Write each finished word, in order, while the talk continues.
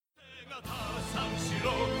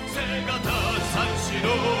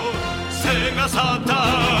サ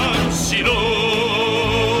タンしろ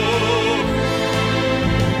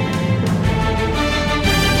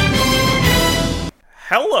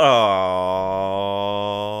Hello,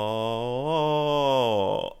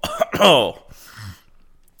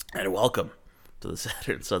 and welcome to the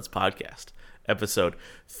Saturn Sons podcast, episode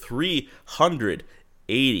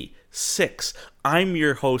 386. I'm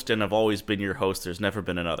your host, and I've always been your host. There's never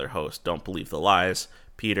been another host. Don't believe the lies.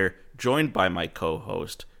 Peter, joined by my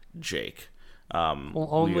co-host, Jake.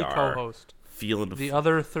 Only co-host. Feeling the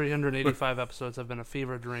other 385 episodes have been a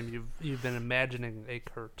fever dream. You've been imagining a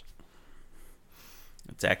Kurt.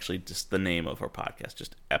 It's actually just the name of our podcast,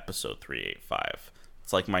 just episode 385.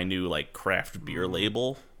 It's like my new craft beer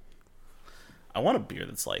label. I want a beer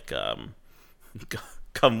that's like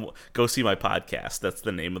come go see my podcast. That's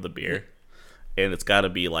the name of the beer. And it's got to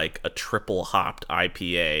be like a triple hopped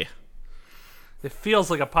IPA. It feels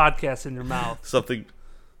like a podcast in your mouth. Something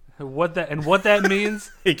what that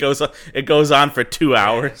means? It goes on for 2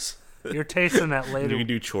 hours. You're tasting that later. You can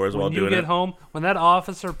do chores while when doing it. When you get home, when that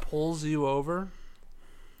officer pulls you over,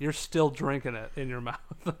 you're still drinking it in your mouth.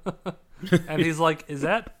 And he's like, "Is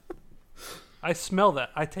that? I smell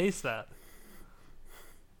that. I taste that."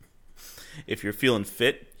 If you're feeling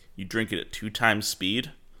fit, you drink it at 2 times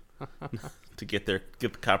speed to get the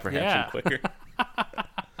comprehension quicker.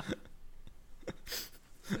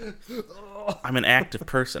 I'm an active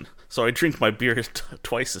person, so I drink my beer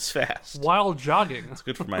twice as fast. While jogging. It's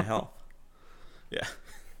good for my health. Yeah.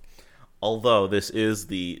 Although this is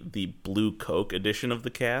the Blue Coke edition of the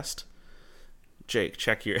cast. Jake,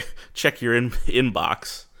 check your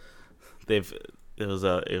inbox. It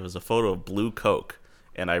was a photo of Blue Coke,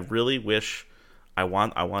 and I really wish I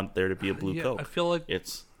want there to be a Blue Coke. I feel like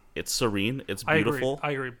it's serene, it's beautiful.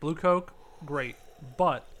 I agree. Blue Coke, great,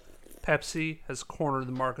 but Pepsi has cornered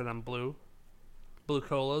the market on blue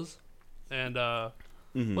colas, and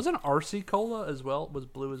wasn't RC Cola as well? Was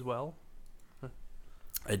blue as well?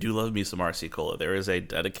 I do love me some RC Cola. There is a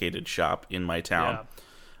dedicated shop in my town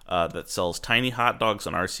that sells tiny hot dogs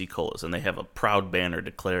and RC Colas, and they have a proud banner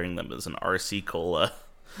declaring them as an RC Cola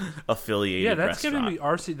affiliated restaurant. Giving me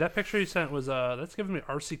RC. That picture you sent was that's giving me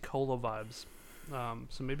RC Cola vibes.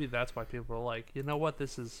 So maybe that's why people are like, you know what,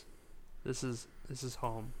 this is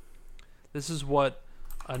home. This is what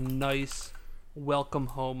a nice welcome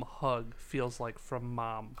home hug feels like from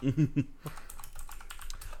mom.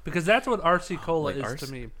 Because that's what RC Cola is to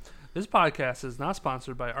me. This podcast is not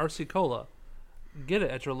sponsored by RC Cola. Get it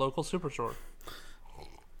at your local superstore.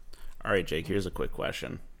 All right, Jake, here's a quick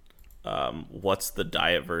question. What's the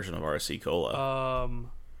diet version of RC Cola?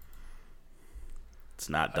 It's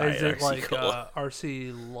not diet is it RC like Cola.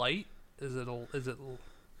 RC Light? Is it?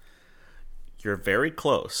 You're very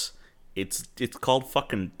close. It's called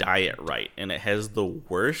fucking Diet Right, and it has the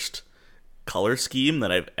worst color scheme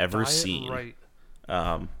that I've ever seen. Right.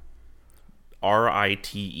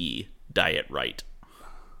 RITE, Diet Right.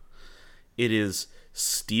 It is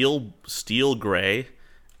steel gray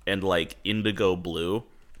and indigo blue.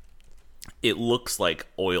 It looks like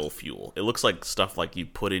oil fuel. It looks like stuff you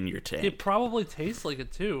put in your tank. It probably tastes like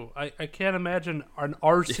it too. I can't imagine an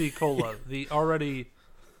RC Cola, the already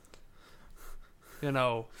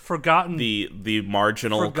forgotten the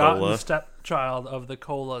marginal forgotten cola stepchild of the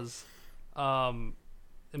colas,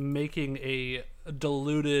 making a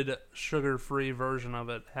diluted sugar-free version of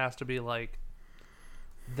it. Has to be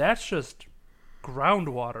that's just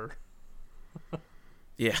groundwater.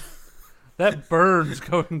 Yeah. That burns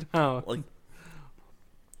going down.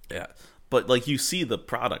 Yeah. But you see the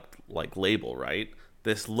product label, right?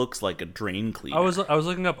 This looks like a drain cleaner. I was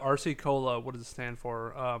looking up RC Cola. What does it stand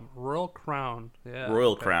for? Royal Crown. Yeah.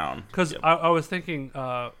 Royal Crown. Because I was thinking,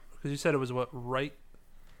 because you said it was what, right?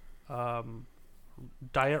 Diet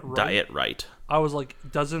Right. Diet Right. I was like,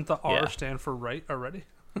 doesn't the R stand for right already?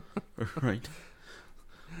 Right.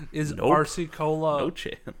 Is nope. RC Cola no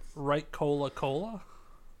chance? Right Cola?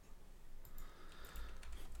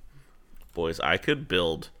 Boys, I could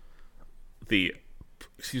build the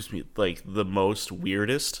most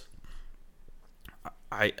weirdest.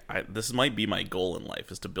 I this might be my goal in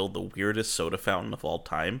life, is to build the weirdest soda fountain of all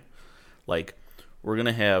time. We're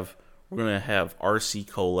gonna have RC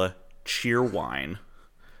Cola cheer wine.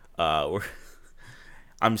 I'm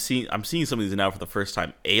seeing some of these now for the first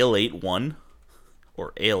time. Ale 8-1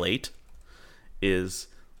 or Ale 8 is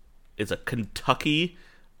a Kentucky.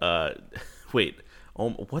 What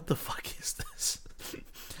the fuck is this?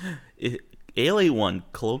 Ale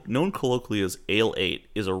 8-1, known colloquially as Ale 8,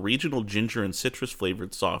 is a regional ginger and citrus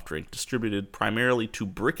flavored soft drink distributed primarily to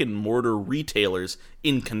brick and mortar retailers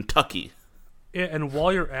in Kentucky. Yeah, and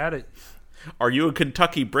while you're at it, Are you a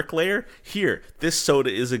Kentucky bricklayer? Here, this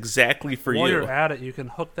soda is exactly for While you. you're at it, you can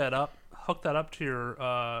hook that up to your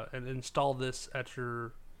and install this at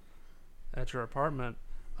your apartment.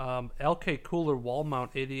 LK Cooler wall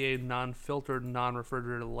mount 88 non-filtered,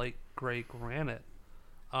 non-refrigerated light gray granite.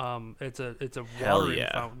 It's a watering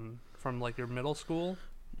fountain from like your middle school.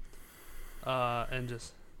 And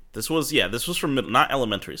just This was from not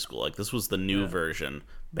elementary school. Like this was the new version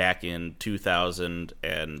back in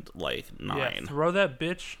 2009. Yeah, throw that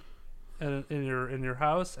bitch in your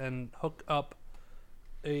house and hook up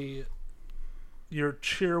your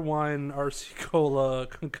Cheerwine RC Cola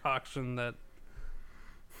concoction that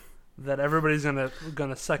everybody's gonna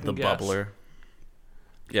second guess. The bubbler.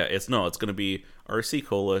 Yeah, it's gonna be RC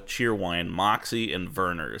Cola, Cheerwine, Moxie, and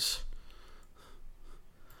Verner's.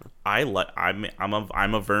 I'm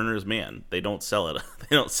a Verner's man. They don't sell it.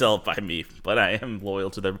 They don't sell it by me, but I am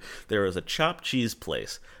loyal to them. There was a chopped cheese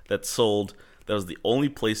place that was the only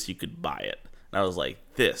place you could buy it. And I was like,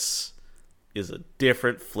 this is a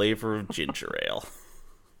different flavor of ginger ale.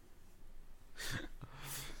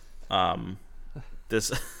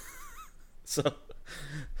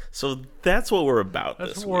 So that's what we're about.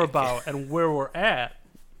 That's this what we're week. about, and where we're at.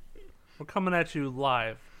 We're coming at you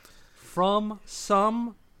live from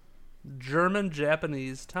some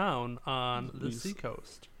German-Japanese town on the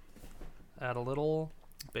seacoast at a little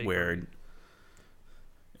bakery.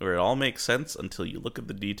 Where it all makes sense until you look at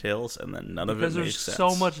the details, and then none of it makes sense. Because there's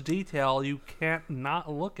so much detail, you can't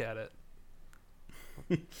not look at it.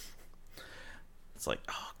 It's like,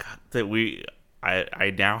 oh god,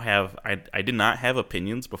 I now have I did not have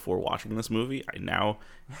opinions before watching this movie. I now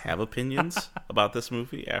have opinions about this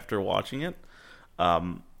movie after watching it.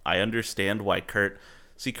 I understand why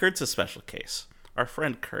Kurt's a special case. Our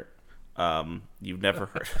friend Kurt, you've never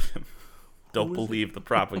heard of him. Don't believe the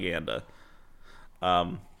propaganda.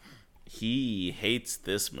 He hates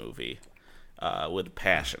this movie with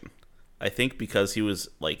passion. I think because he was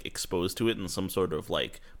like exposed to it in some sort of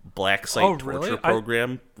like black site torture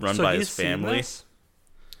program run by his family.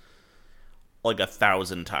 Like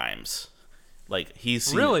 1,000 times. Like he's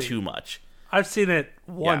seen it too much. I've seen it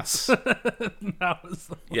once.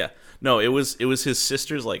 Yes. Yeah. No, it was his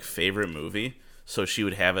sister's like favorite movie, so she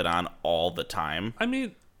would have it on all the time. I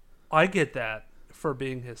mean, I get that for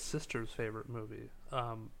being his sister's favorite movie.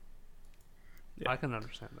 I can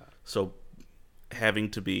understand that. So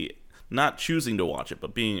having to be not choosing to watch it,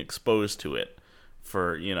 but being exposed to it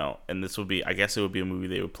for, and this would be, I guess it would be a movie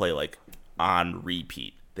they would play like on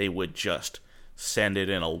repeat. They would just send it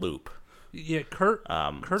in a loop. Yeah,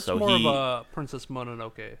 Kurt's so more of a Princess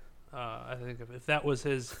Mononoke. I think if that was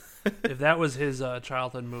his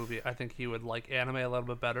childhood movie, I think he would like anime a little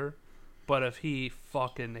bit better. But if he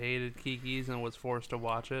fucking hated Kiki's and was forced to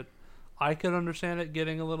watch it, I could understand it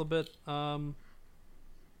getting a little bit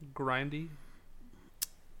grindy.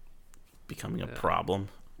 Becoming a problem.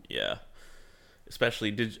 Yeah.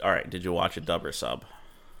 Especially, did you watch it dub or sub?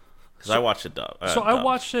 Because I watched it dub. I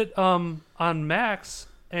watched it on Max,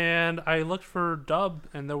 and I looked for dub,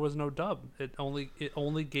 and there was no dub. It only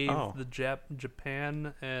gave the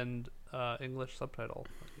Japan and English subtitle.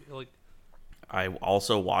 Like, I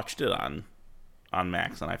also watched it on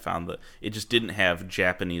Max, and I found that it just didn't have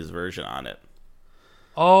Japanese version on it.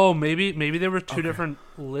 Oh, maybe there were two different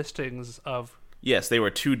listings of. Yes, they were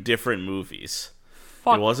two different movies.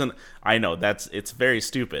 Fuck. It wasn't. I know it's very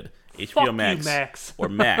stupid. HBO Fuck Max, you, Max. or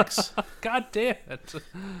Max. God damn it!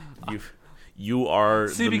 You are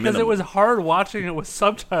because minimum. It was hard watching it with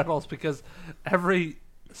subtitles because every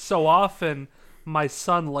so often my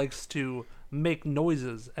son likes to make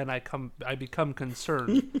noises and I become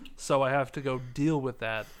concerned, so I have to go deal with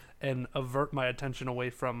that and avert my attention away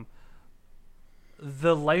from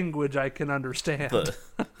the language I can understand.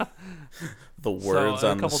 The words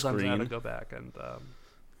on the screen. A couple times I had to go back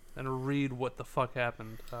and read what the fuck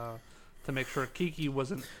happened to make sure Kiki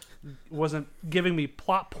wasn't giving me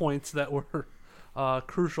plot points that were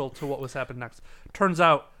crucial to what was happening next. Turns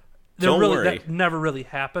out that never really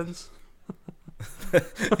happens.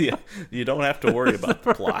 Yeah, you don't have to worry about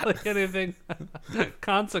the plot. Really anything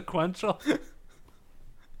consequential.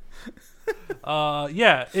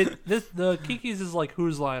 The Kiki's is like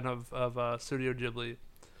Who's Line of Studio Ghibli,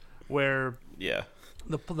 where the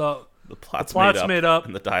plot's made up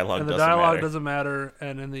and the dialogue doesn't matter,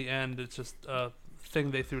 and in the end it's just a thing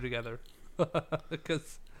they threw together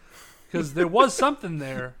because there was something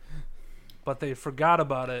there, but they forgot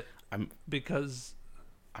about it. I'm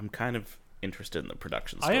kind of interested in the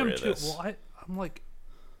production story. I am too. Of this. Well, I'm like,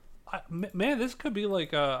 man, this could be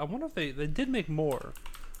like. I wonder if they did make more.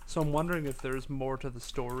 So I'm wondering if there's more to the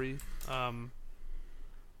story.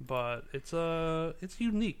 but it's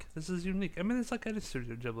unique. This is unique. I mean, it's like any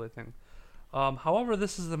Studio Ghibli thing. However,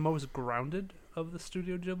 this is the most grounded of the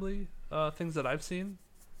Studio Ghibli things that I've seen.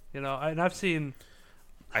 You know, and I've seen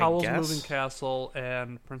Howl's Moving Castle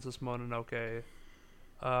and Princess Mononoke,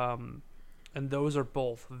 and those are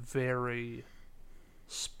both very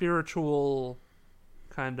spiritual,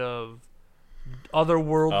 kind of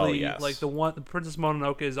otherworldly. Oh, yes. Like the Princess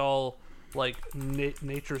Mononoke is all like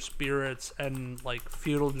nature spirits and like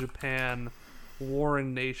feudal Japan,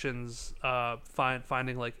 warring nations,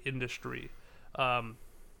 finding like industry, and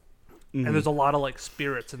there's a lot of like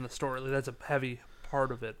spirits in the story. Like, that's a heavy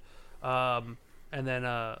part of it. And then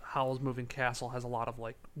Howl's Moving Castle has a lot of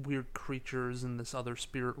like weird creatures in this other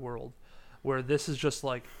spirit world, where this is just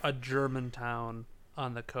like a German town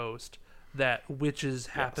on the coast that witches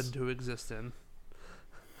happen to exist in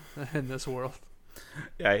this world.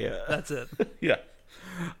 Yeah. That's it. Yeah.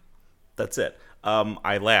 That's it.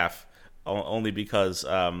 I laugh only because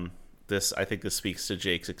I think this speaks to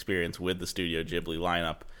Jake's experience with the Studio Ghibli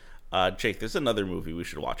lineup. Jake, there's another movie we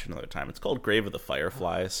should watch another time. It's called Grave of the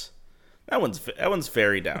Fireflies. That one's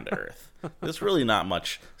very down to earth. There's really not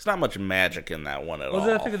much. It's not much magic in that one at all.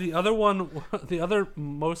 I think the other one, the other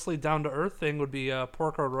mostly down to earth thing would be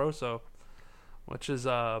Porco Rosso, which is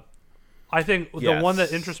I think the one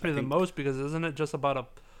that interests me the most, because isn't it just about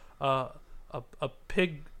a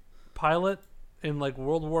pig pilot in like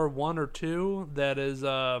World War I or II that is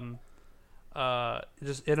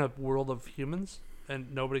just in a world of humans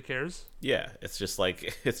and nobody cares? Yeah, it's just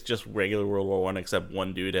regular World War I, except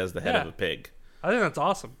one dude has the head of a pig. I think that's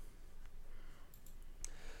awesome.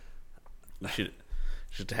 You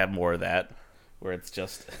should have more of that, where it's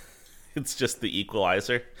just the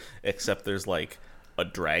Equalizer, except there's like a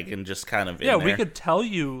dragon just kind of in there. We could tell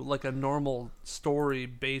you like a normal story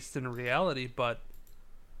based in reality, but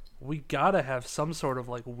we gotta have some sort of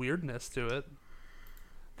like weirdness to it.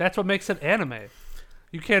 That's what makes it anime.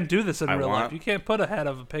 You can't do this in real life. You can't put a head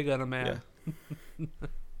of a pig on a man. Yeah.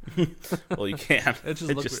 Well, you can. It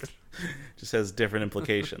just looks weird. Just has different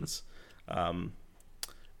implications.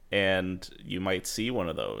 And you might see one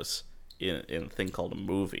of those in a thing called a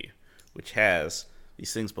movie, which has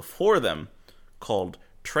these things before them called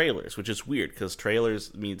trailers, which is weird because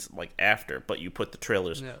trailers means like after, but you put the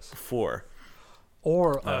trailers before.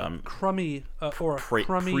 Or crummy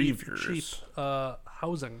previews. cheap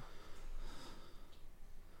housing.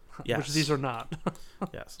 Yes. Which these are not.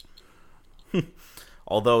 Yes.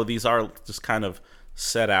 Although these are just kind of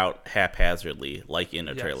set out haphazardly, like in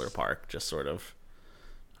a trailer park, just sort of.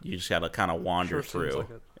 You just gotta kind of wander through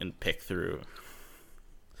and pick through.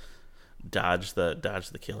 Dodge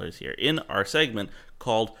the killers here in our segment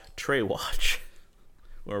called Tray Watch,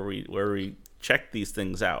 where we check these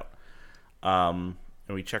things out, and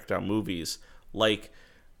we checked out movies like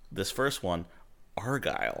this first one,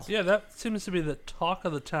 Argyle. Yeah, that seems to be the talk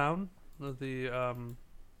of the town. The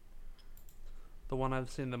one I've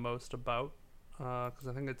seen the most about, because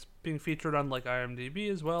I think it's being featured on like IMDb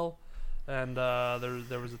as well. And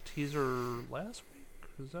there was a teaser last week.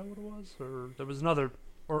 Is that what it was? Or there was another,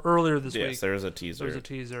 or earlier this week. Yes, there was a teaser. There was a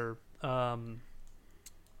teaser.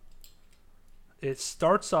 It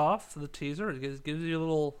starts off, the teaser, it gives you a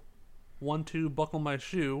little 1-2 buckle my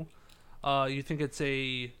shoe. You think it's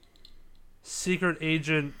a secret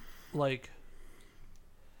agent, like,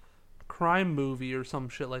 crime movie or some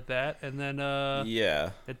shit like that. And then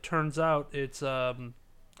it turns out it's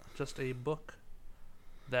just a book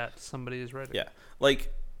that somebody is writing. Yeah,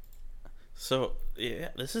 like, so yeah,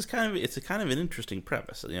 this is kind of an interesting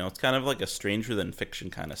premise. You know, it's kind of like a stranger than fiction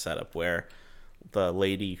kind of setup where the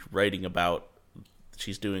lady writing about,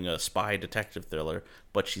 she's doing a spy detective thriller,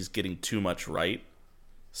 but she's getting too much right,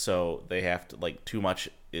 so they have to, like, too much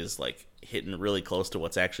is like hitting really close to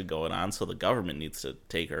what's actually going on, so the government needs to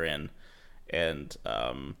take her in and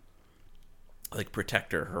like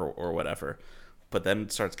protect her or whatever. But then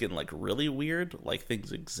it starts getting like really weird, like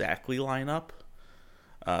things exactly line up.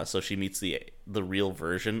 So she meets the real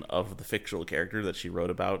version of the fictional character that she wrote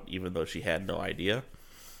about, even though she had no idea.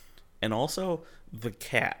 And also the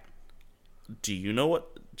cat. Do you know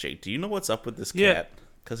what's up with this cat?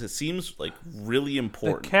 Because it seems like really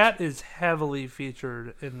important. The cat is heavily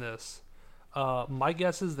featured in this. My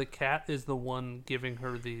guess is the cat is the one giving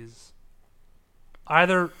her these.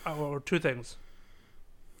 Or two things.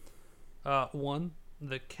 One,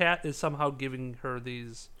 the cat is somehow giving her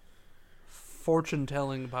these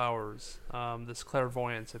fortune-telling powers, this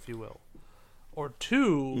clairvoyance, if you will. Or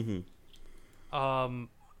two,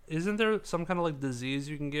 isn't there some kind of like disease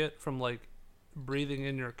you can get from like breathing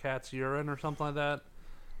in your cat's urine or something like that,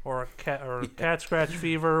 or a cat scratch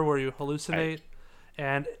fever where you hallucinate?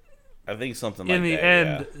 And I think something like in the that.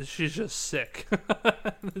 end, Yeah. she's just sick.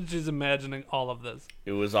 She's imagining all of this.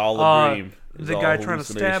 It was all a dream. It was The all guy trying to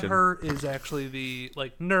stab hallucination. her is actually the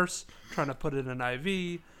nurse trying to put in an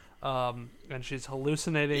IV, and she's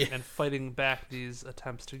hallucinating and fighting back these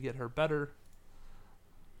attempts to get her better.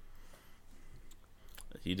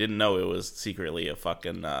 You didn't know it was secretly a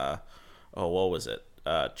fucking what was it?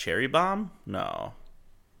 Cherry bomb? No.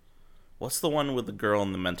 What's the one with the girl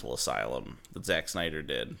in the mental asylum that Zack Snyder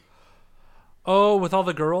did? Oh, with all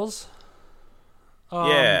the girls?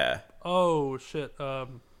 Yeah. Oh shit.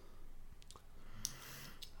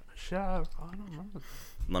 Shit, I don't remember.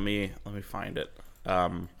 Let me find it.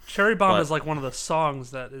 Cherry Bomb But- is like one of the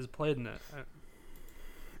songs that is played in it.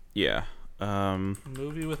 Yeah.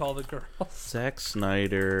 Movie with all the girls. Zack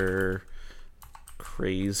Snyder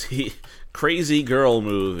crazy girl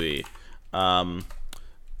movie. But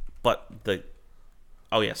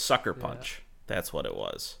Sucker Punch. That's what it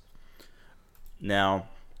was. Now,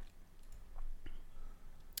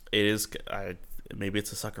 it is maybe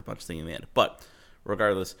it's a Sucker Punch thing in the end, but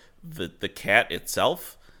regardless, the cat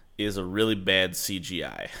itself is a really bad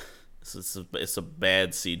CGI. It's a bad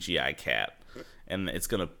CGI cat, and it's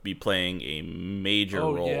gonna be playing a major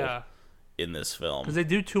role in this film. Because they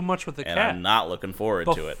do too much with the and cat. I'm not looking forward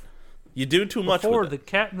to it. You do too much Before, with the it.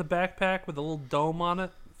 cat in the backpack with a little dome on it,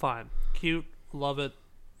 fine. Cute, love it.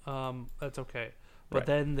 That's okay. But Right.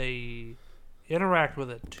 then they interact with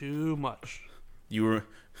it too much. You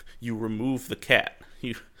remove the cat.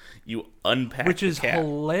 You unpack Which the is cat.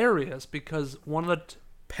 hilarious because one of the...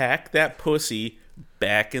 Pack that pussy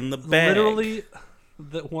back in the bag. Literally,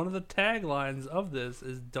 one of the taglines of this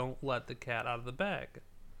is "Don't let the cat out of the bag,"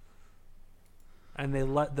 and they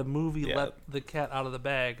let the movie let the cat out of the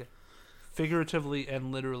bag, figuratively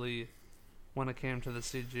and literally, when it came to the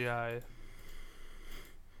CGI.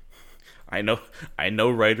 I know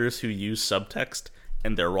writers who use subtext,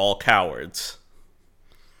 and they're all cowards.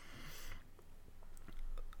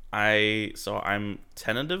 I'm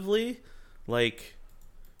tentatively looking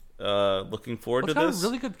forward to It's got this. a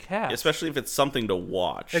really good cast, Especially if it's something to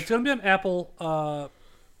watch. It's gonna be on Apple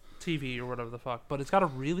TV or whatever the fuck, but it's got a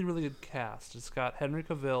really, really good cast. It's got Henry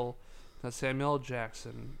Cavill, Samuel L.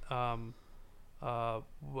 Jackson,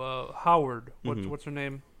 Howard. What's her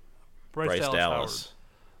name? Bryce Dallas.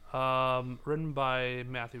 Howard. Written by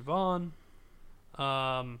Matthew Vaughn,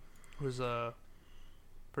 who's a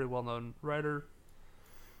pretty well-known writer.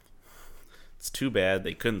 It's too bad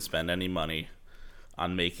they couldn't spend any money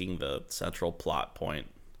on making the central plot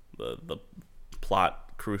point, the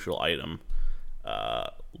plot crucial item,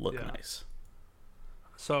 look nice.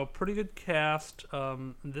 So pretty good cast.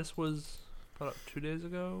 This was put out 2 days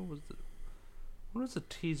ago. When was the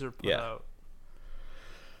teaser put out?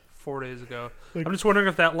 4 days ago. I'm just wondering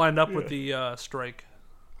if that lined up with the strike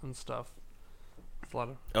and stuff. It's a lot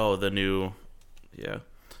of the new,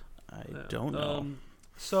 I don't know.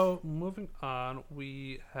 So moving on,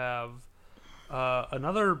 we have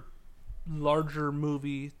another larger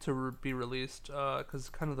movie to be released because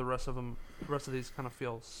kind of the rest of these kind of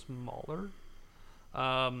feel smaller.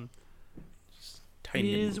 Tiny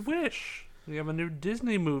is movie. Wish. We have a new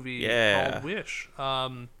Disney movie called Wish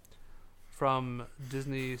from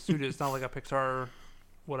Disney Studios. It's not like a Pixar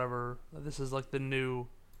whatever. This is like the new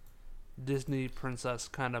Disney princess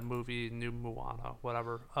kind of movie, new Moana,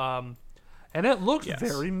 whatever. And it looks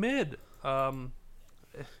very mid.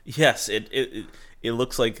 Yes, it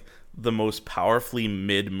looks like the most powerfully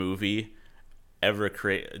mid movie ever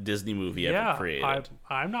Disney movie ever created.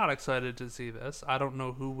 I'm not excited to see this. I don't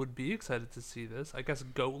know who would be excited to see this. I guess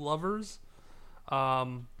goat lovers.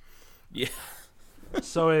 Yeah.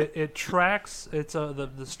 So it tracks. It's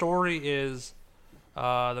the story is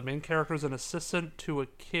the main character is an assistant to a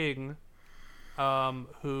king,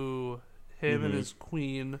 who him and his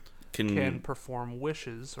queen can perform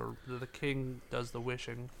wishes, or the king does the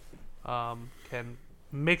wishing, can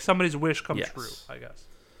make somebody's wish come true, I guess.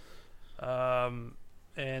 And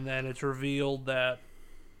then it's revealed that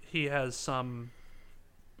he has some.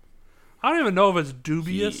 I don't even know if it's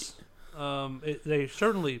dubious. They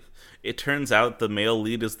certainly. It turns out the male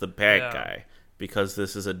lead is the bad guy because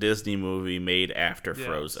this is a Disney movie made after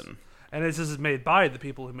Frozen. And this is made by the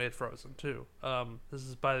people who made Frozen too. This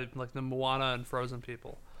is by the Moana and Frozen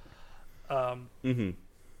people.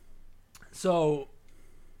 So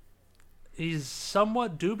he's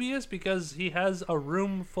somewhat dubious because he has a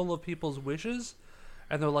room full of people's wishes,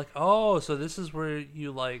 and they're like, "Oh, so this is where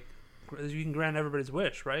you can grant everybody's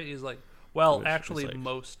wish, right?" He's like, "Well, actually,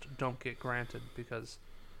 most don't get granted because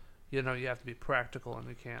you have to be practical, and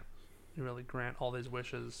you can't really grant all these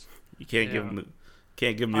wishes. You can't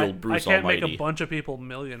Can't give me old Bruce I can't Almighty. make a bunch of people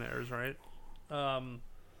millionaires, right?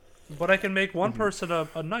 But I can make one person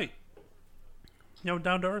a knight.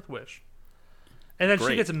 Down to earth wish. And then Great.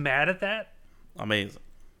 she gets mad at that. Amazing.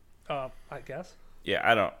 I guess. Yeah,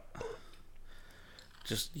 I don't.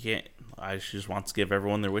 Just can't. She just wants to give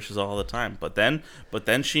everyone their wishes all the time. But then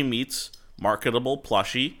she meets marketable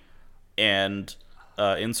plushie, and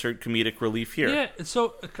insert comedic relief here. Yeah.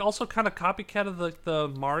 So also kind of copycat of the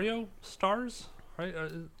Mario stars, right?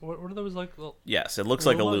 What are those like? Yes, it looks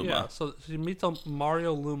like a Luma. Yeah. So she meets a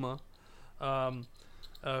Mario Luma,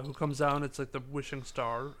 who comes down. It's like the wishing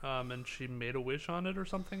star, and she made a wish on it or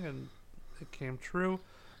something, and it came true.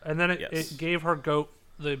 And then it gave her goat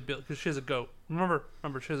the ability, because she has a goat. Remember,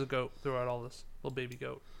 she has a goat throughout all this, little baby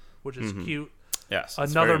goat, which is cute. Yes,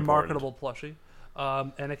 another marketable plushie,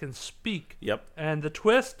 and it can speak. Yep. And the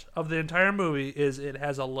twist of the entire movie is it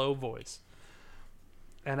has a low voice,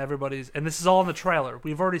 and and this is all in the trailer.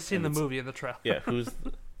 We've already seen the movie in the trailer. Yeah.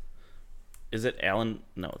 Is it Alan?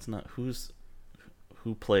 No, it's not.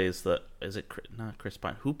 Who plays the? Is it not Chris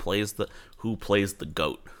Pine? Who plays the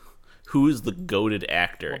goat? Who is the goated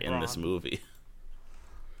actor in this movie?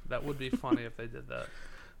 That would be funny if they did that.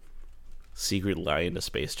 Secret lie into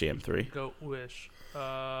Space Jam 3. Goat wish.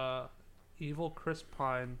 Evil Chris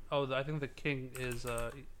Pine. Oh, I think the king is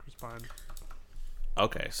Chris Pine.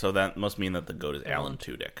 Okay, so that must mean that the goat is Alan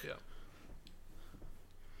Tudyk. Yeah.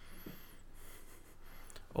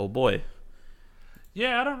 Oh boy.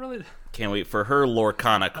 Yeah, I don't really. Can't wait for her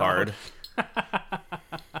Lorcana card.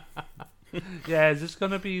 Yeah, is this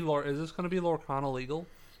gonna be Lorcana legal?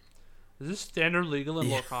 Is this standard legal in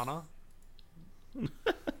Lorcana?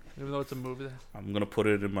 Even though it's a movie. I'm gonna put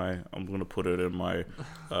it in my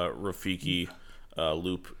Rafiki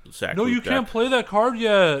loop sack. No, loop you can't deck. play that card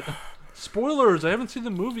yet. Spoilers! I haven't seen the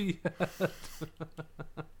movie yet.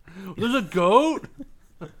 There's a goat.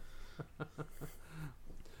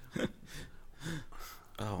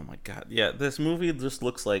 Oh my god! Yeah, this movie just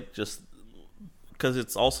looks like because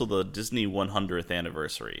it's also the Disney 100th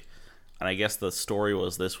anniversary, and I guess the story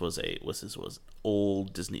was this was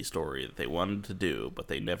old Disney story that they wanted to do, but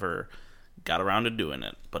they never got around to doing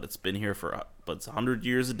it. But it's been here but it's 100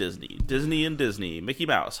 years of Disney, Mickey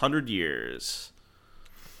Mouse, 100 years.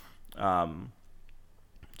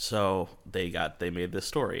 So they made this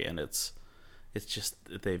story, and it's just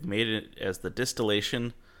they've made it as the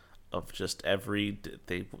distillation of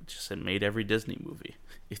they just made every Disney movie.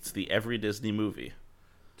 It's the every Disney movie,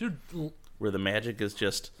 dude, where the magic is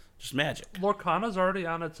just magic. Lorcana's already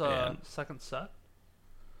on its second set.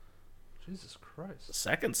 Jesus Christ!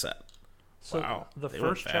 Second set. So wow, the they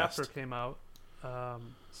went first fast. chapter came out,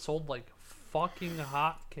 sold like fucking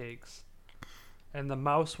hotcakes, and the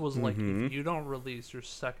mouse was like, "If you don't release your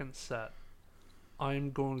second set,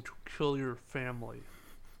 I'm going to kill your family."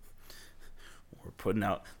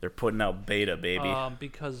 They're putting out beta, baby.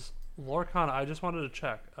 Because Lorcana, I just wanted to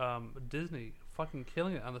check. Disney fucking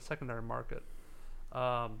killing it on the secondary market.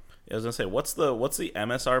 I was gonna say, what's the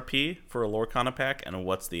MSRP for a Lorcana pack, and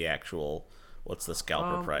what's the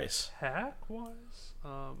scalper price? Pack wise,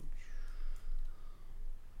 do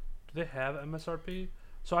they have MSRP?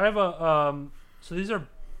 So I have so these are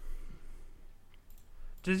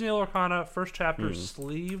Disney Lorcana first chapter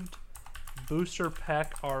sleeved booster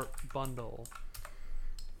pack art bundle.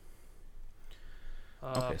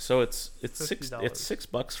 Okay, so it's $50.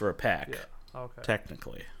 $6 for a pack. Yeah. Okay.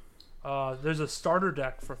 Technically. There's a starter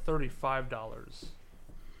deck for $35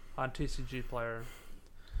 on TCG Player.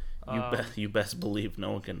 You best believe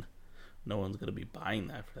no one's gonna be buying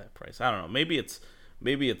that for that price. I don't know. Maybe it's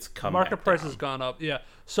come Market back price down. has gone up. Yeah.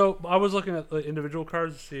 So I was looking at the individual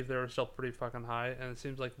cards to see if they were still pretty fucking high, and it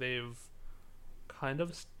seems like they've kind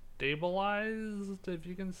of stabilized, if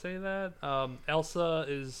you can say that. Elsa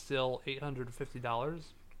is still $850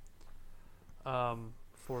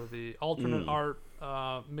 for the alternate art.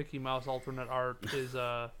 Mickey Mouse alternate art is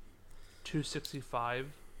 $265,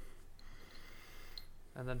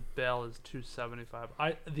 and then Belle is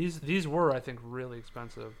 $275. These were, I think, really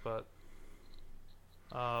expensive, but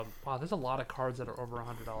wow, there's a lot of cards that are over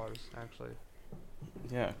 $100 actually.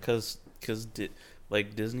 Yeah, because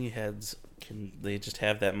Disney heads they just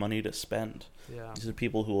have that money to spend. Yeah, these are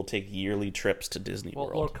people who will take yearly trips to Disney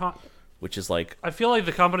World, which is like, I feel like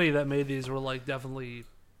the company that made these were like definitely,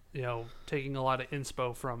 taking a lot of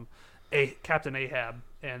inspo from Captain Ahab,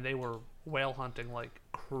 and they were whale hunting like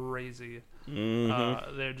crazy.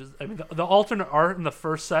 They're just, I mean, the alternate art in the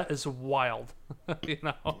first set is wild.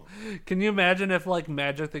 Can you imagine if like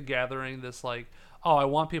Magic the Gathering, this like, oh, I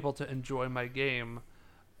want people to enjoy my game,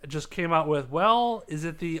 it just came out with, well, is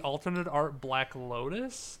it the alternate art Black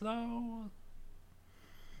Lotus though?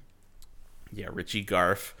 Yeah, Richie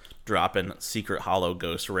Garf dropping secret hollow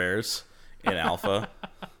ghost rares in alpha.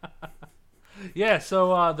 Yeah,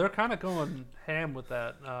 so they're kind of going ham with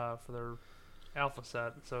that for their alpha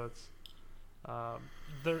set. So it's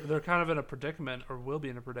they're kind of in a predicament, or will be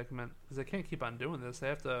in a predicament, because they can't keep on doing this. They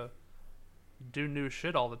have to do new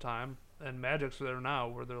shit all the time, and Magic's there now,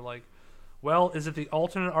 where they're like, well, is it the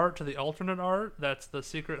alternate art to the alternate art that's the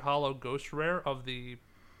secret hollow ghost rare of the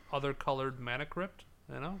other colored mana crypt?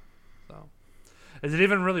 You know, so is it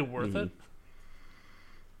even really worth it?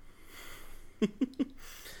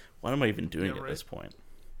 What am I even doing at right. this point?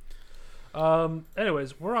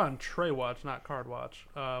 Anyways, we're on Trey Watch, not Card Watch.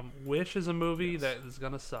 Wish is a movie that is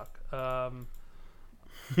gonna suck.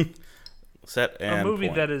 Set and a movie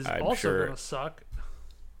point. that is I'm also sure. gonna suck,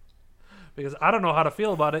 because I don't know how to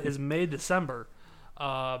feel about it, is May December.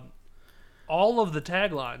 All of the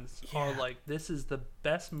taglines are like, "This is the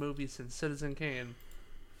best movie since Citizen Kane."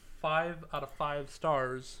 5 out of 5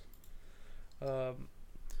 stars.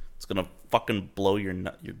 It's gonna fucking blow your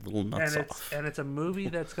little nuts off. And it's a movie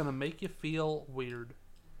that's gonna make you feel weird.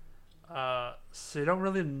 So you don't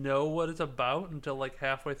really know what it's about until like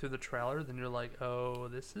halfway through the trailer. Then you're like, "Oh,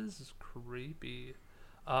 this is creepy."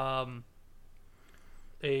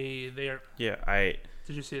 Did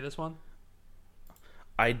you see this one?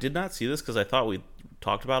 I did not see this because I thought we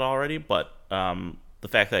talked about it already, but the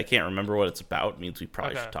fact that I can't remember what it's about means we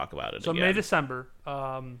probably should talk about it so again. May December,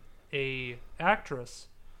 a actress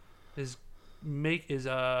is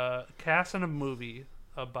cast in a movie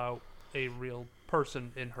about a real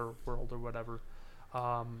person in her world or whatever.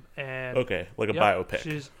 And okay, like a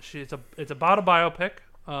biopic. It's about a biopic.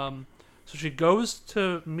 So she goes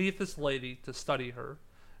to meet this lady to study her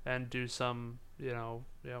and do some,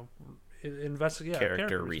 investigate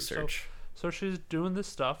character research. So she's doing this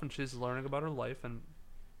stuff and she's learning about her life, and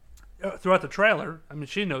throughout the trailer, I mean,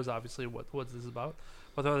 she knows obviously what this is about,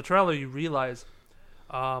 but throughout the trailer you realize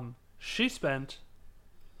she spent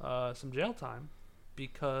some jail time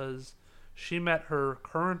because she met her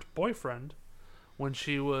current boyfriend when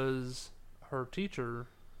she was her teacher,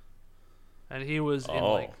 and he was in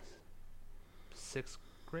like 6th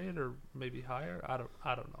grade or maybe higher. I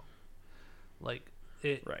don't know. Like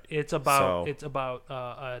it's about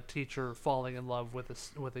a teacher falling in love with an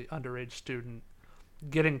underage student,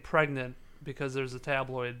 getting pregnant because there's a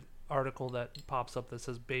tabloid article that pops up that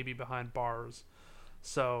says "baby behind bars."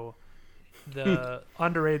 So the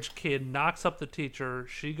underage kid knocks up the teacher.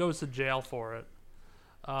 She goes to jail for it.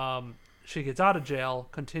 She gets out of jail,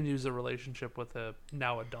 continues a relationship with a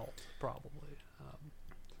now adult, probably.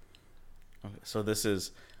 So this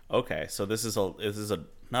is a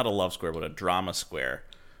not a love square, but a drama square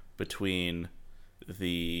between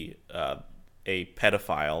a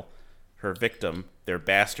pedophile, her victim, their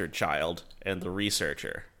bastard child, and the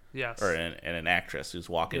researcher. Yes. Or an actress who's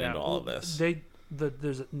walking into all of this.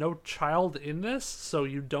 There's no child in this, so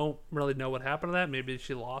you don't really know what happened to that. Maybe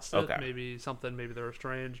she lost it. Okay. Maybe they're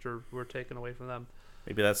estranged or were taken away from them.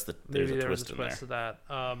 Maybe there's a twist in there. To that,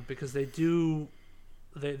 because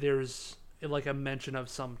there's like a mention of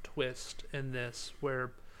some twist in this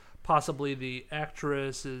where possibly the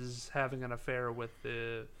actress is having an affair with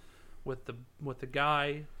the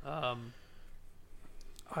guy. I'm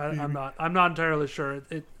not entirely sure.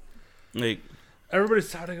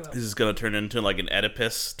 Everybody's talking about this is going to turn into like an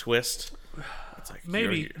Oedipus twist. It's like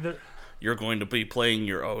maybe you're going to be playing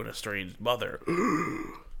your own estranged mother.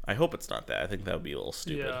 I hope it's not that. I think that would be a little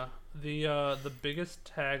stupid. Yeah. The biggest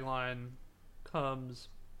tagline comes.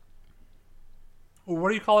 Or what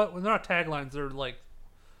do you call it? When they're not taglines, they're like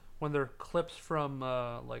when they're clips from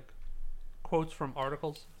like quotes from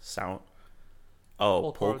articles.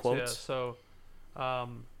 Pull quotes. Yeah. So,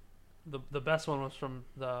 the best one was from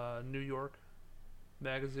the New York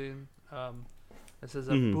magazine. It says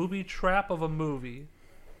a booby trap of a movie.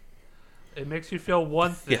 It makes you feel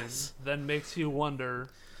one thing, then makes you wonder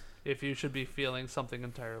if you should be feeling something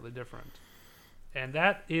entirely different. And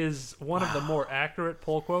that is one of the more accurate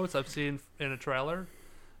pull quotes I've seen in a trailer,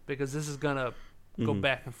 because this is gonna go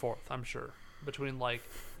back and forth, I'm sure, between like.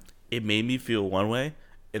 It made me feel one way,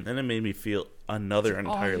 and then it made me feel another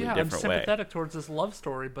entirely different way. I'm sympathetic towards this love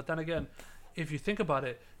story, but then again, if you think about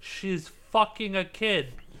it, she's fucking a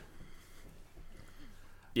kid.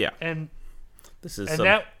 Yeah. And this is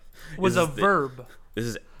that was a verb. This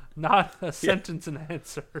is not a sentence and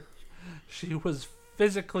answer. She was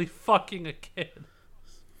physically fucking a kid.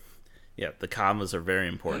 Yeah, the commas are very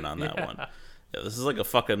important on that one. Yeah, this is like a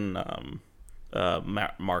fucking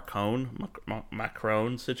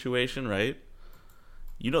Macron situation, right?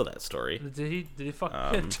 You know that story. Did he fuck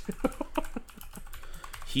a kid too?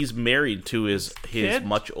 He's married to his Kid?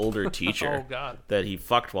 much older teacher Oh, God. that he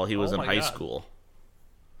fucked while he was Oh, in my high God. school.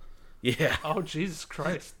 Yeah. Oh, Jesus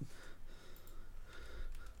Christ.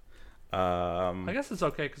 I guess it's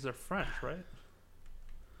okay because they're French, right?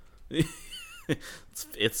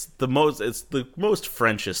 It's the most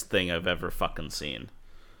Frenchest thing I've ever fucking seen.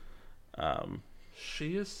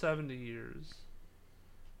 She is 70 years.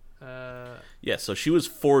 Yeah, so she was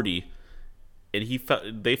 40,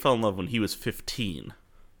 and they fell in love when he was 15,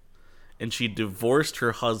 and she divorced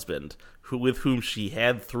her husband, with whom she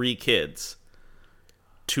had 3 kids,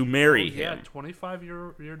 to marry him. Yeah,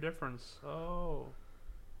 25-year difference. Oh.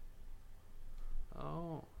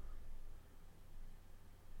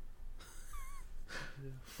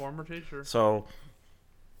 Former teacher. So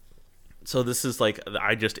this is like,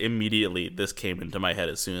 I just immediately, this came into my head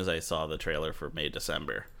as soon as I saw the trailer for May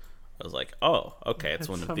December. I was like, oh, okay, it's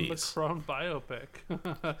one of these. Macron biopic.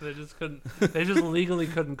 They just legally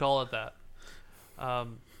couldn't call it that.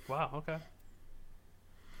 Wow, okay.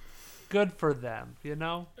 Good for them, you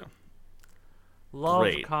know? Love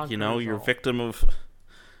Great. conquers You know, your all. victim of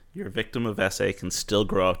SA can still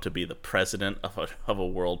grow up to be the president of a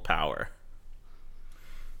world power.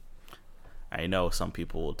 I know some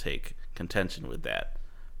people will take contention with that,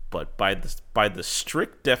 but by the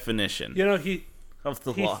strict definition, You know, he of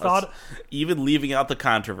the he laws, thought- even leaving out the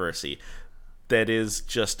controversy, that is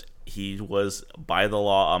just, he was by the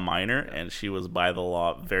law a minor, and she was by the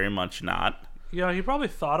law very much not. You know, he probably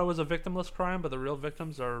thought it was a victimless crime, but the real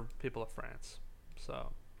victims are people of France.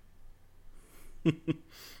 So,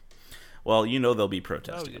 Well, you know they'll be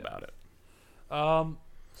protesting yeah. about it.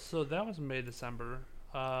 so that was May, December.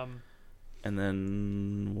 And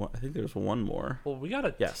then I think there's one more. Well, we got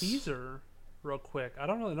a Yes. teaser real quick. I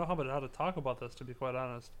don't really know how to talk about this, to be quite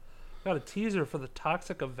honest. We got a teaser for the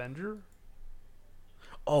Toxic Avenger.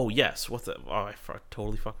 Oh yes, what's that? Oh,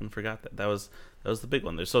 totally fucking forgot that. That was the big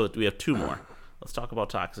one. So we have 2 more. Let's talk about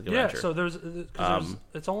Toxic Avenger. Yeah, so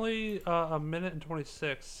it's only a minute and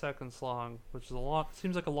 26 seconds long, which is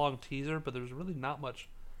seems like a long teaser, but there's really not much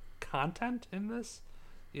content in this.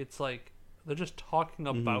 It's like they're just talking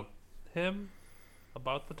about him,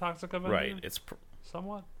 about the Toxic Avenger, right. It's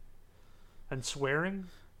somewhat, and swearing.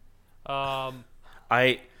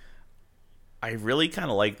 I really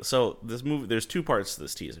kind of like, so this movie, there's 2 parts to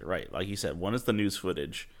this teaser, right? Like you said, one is the news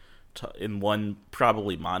footage in one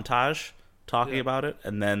probably montage talking about it,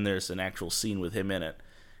 and then there's an actual scene with him in it.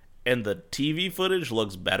 And the TV footage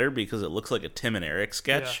looks better because it looks like a Tim and Eric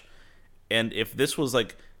sketch. Yeah. And if this was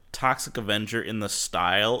like Toxic Avenger in the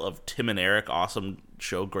style of Tim and Eric, awesome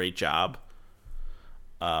show, great job,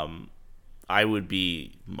 I would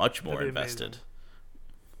be much more invested. Amazing.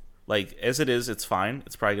 Like, as it is, it's fine.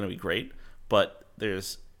 It's probably going to be great. But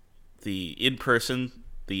there's the in-person,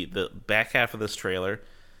 the back half of this trailer,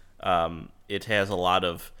 it has a lot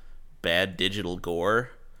of bad digital gore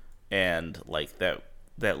and like that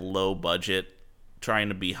low budget, trying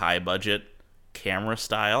to be high budget camera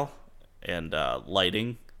style and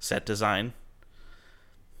lighting, set design.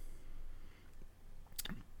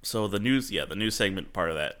 So the news segment part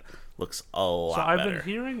of that looks a lot better. So I've been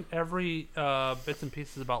hearing every bits and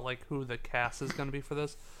pieces about like who the cast is going to be for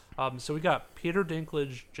this. So we got Peter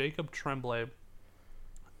Dinklage, Jacob Tremblay,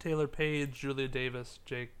 Taylor Page, Julia Davis,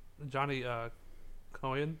 Johnny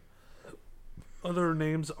Cohen. Other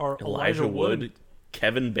names are Elijah Wood,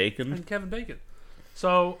 Kevin Bacon. And Kevin Bacon.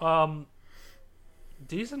 So,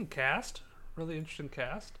 decent cast. Really interesting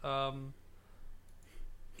cast.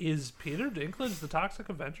 Is Peter Dinklage the Toxic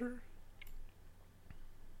Avenger?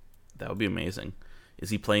 That would be amazing. Is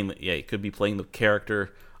he playing he could be playing the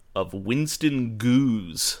character of Winston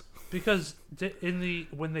Goose. Because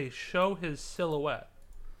when they show his silhouette,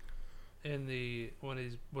 when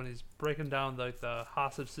he's breaking down like the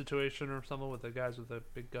hostage situation or something with the guys with the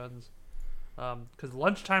big guns, because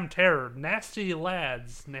Lunchtime Terror, Nasty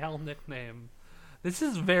Lads, Nail nickname. This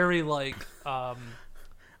is very like what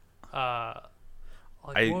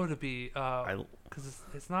would it be? Because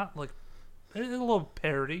it's not like, it's a little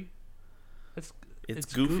parody. It's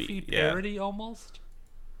goofy parody almost.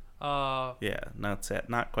 Not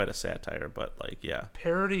quite a satire, but like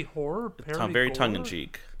parody horror. Parody very tongue in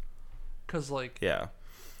cheek. Because I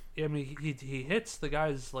mean, he hits the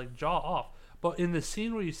guy's like jaw off, but in the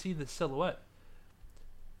scene where you see the silhouette,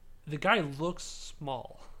 the guy looks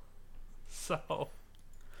small. So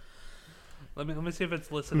let me see if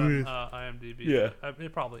it's listed on IMDb. Yeah,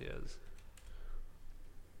 it probably is.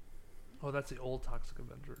 Oh, that's the old Toxic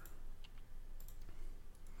Avenger.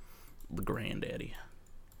 The granddaddy.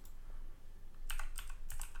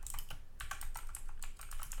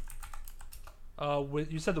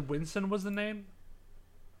 You said the Winston was the name?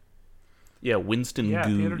 Yeah, Winston Yeah,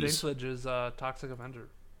 Peter Goose. Dinklage is Toxic Avenger.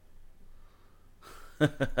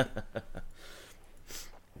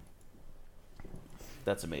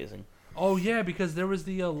 That's amazing. Oh yeah, because there was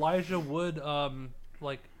the Elijah Wood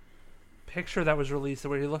like picture that was released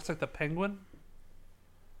where he looks like the Penguin.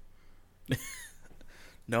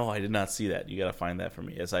 No, I did not see that. You got to find that for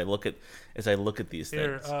me as I look at these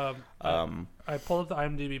Here, things. I pulled up the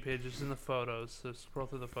IMDb page. It's in the photos. So scroll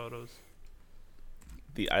through the photos.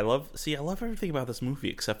 I love everything about this movie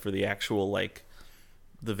except for the actual like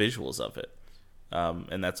the visuals of it.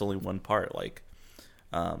 And that's only one part. Like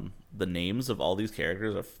the names of all these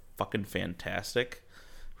characters are fucking fantastic.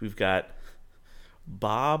 We've got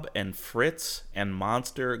Bob and Fritz and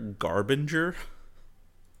Monster Garbinger.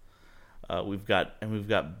 We've got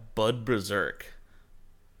Bud Berserk,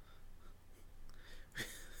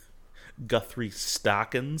 Guthrie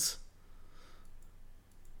Stockens,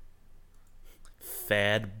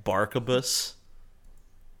 Thad Barkabus,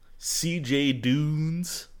 C.J.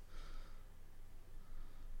 Dunes.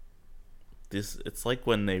 It's like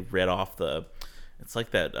when they read off it's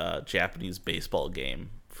like that Japanese baseball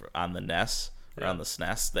game on the NES or on the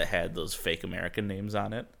SNES that had those fake American names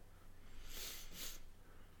on it.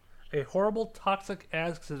 A horrible toxic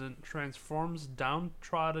accident transforms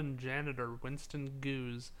downtrodden janitor Winston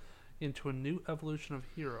Goose into a new evolution of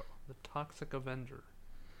hero, the Toxic Avenger.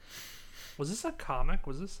 Was this a comic?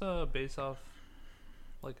 Was this based off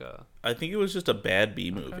like a... I think it was just a bad B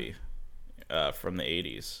movie from the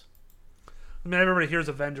 80s. I mean, everybody hears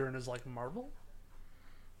Avenger and is like, Marvel?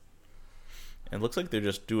 It looks like they're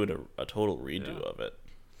just doing a total redo of it.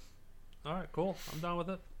 Alright, cool. I'm down with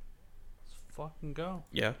it. Let's fucking go.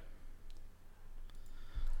 Yeah.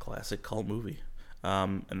 Classic cult movie.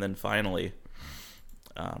 And then finally,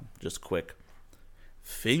 just quick,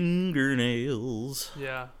 fingernails.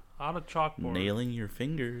 Yeah, on a chalkboard. Nailing your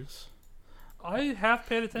fingers. I have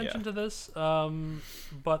paid attention to this,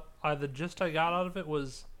 but the gist I got out of it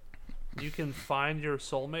was you can find your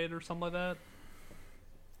soulmate or something like that.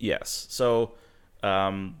 Yes. So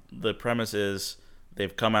the premise is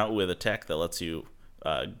they've come out with a tech that lets you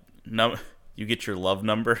you get your love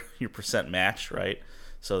number, your percent match, right?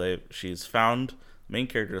 So she's found, main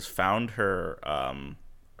character has found her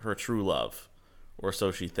her true love, or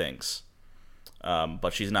so she thinks,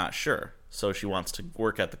 but she's not sure. So she wants to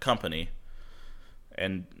work at the company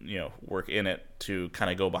and work in it to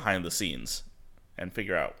kind of go behind the scenes and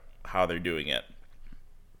figure out how they're doing it,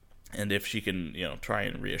 and if she can try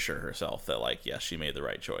and reassure herself that like yes, she made the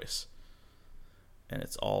right choice. And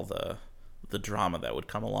it's all the drama that would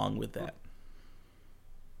come along with that.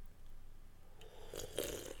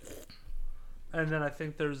 And then I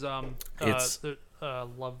think there's the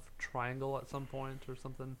love triangle at some point or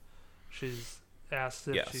something. She's asked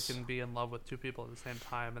if she can be in love with two people at the same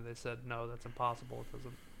time, and they said no, that's impossible. It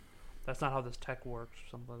doesn't. That's not how this tech works, or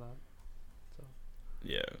something like that. So.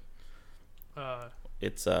 Yeah.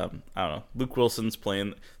 It's I don't know. Luke Wilson's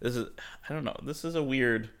playing. This is I don't know. This is a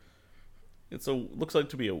weird. Looks like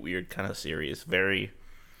to be a weird kind of series.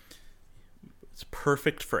 It's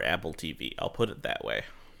perfect for Apple TV. I'll put it that way.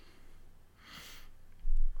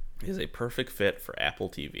 It is a perfect fit for Apple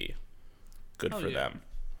TV. Good for them.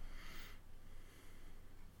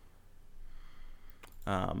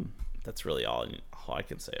 That's really all I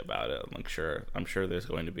can say about it. I'm sure there's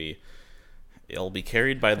going to be. It'll be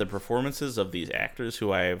carried by the performances of these actors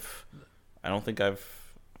who I've probably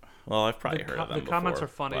heard of them before. The comments are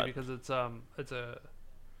funny because it's at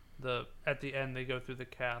the end they go through the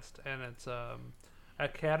cast, and it's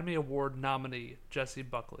Academy Award nominee Jessie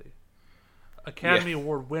Buckley, Academy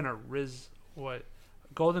Award winner Riz White,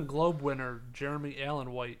 Golden Globe winner Jeremy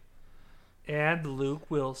Allen White, and Luke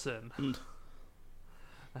Wilson.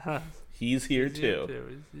 He's here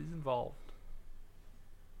too. He's involved.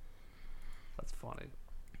 That's funny.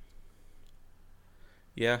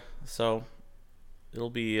 Yeah, so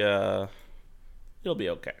it'll be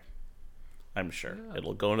okay. I'm sure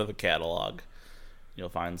it'll go into the catalog. You'll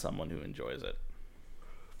find someone who enjoys it.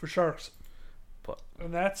 For sharks.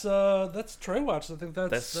 And that's Trey Watch. I think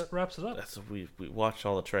that wraps it up. We watched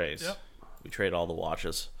all the trays. Yep. We trade all the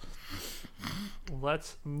watches.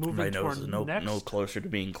 Let's move My into nose our is next. no closer to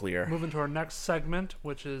being clear. Move into our next segment,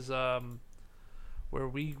 which is where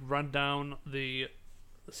we run down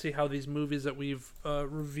see how these movies that we've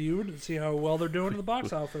reviewed and see how well they're doing in the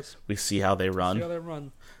box office. We see how they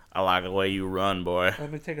run. I like the way you run, boy.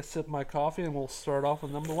 Let me take a sip of my coffee, and we'll start off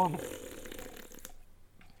with number one.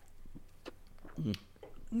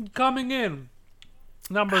 Coming in,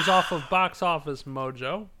 numbers off of Box Office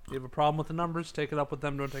Mojo. You have a problem with the numbers, take it up with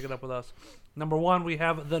them, don't take it up with us. Number one, we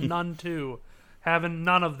have The Nun 2. Having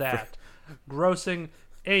none of that. grossing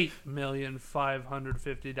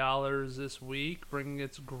 $8,550,000 this week, bringing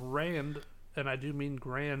its grand, and I do mean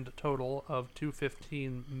grand total of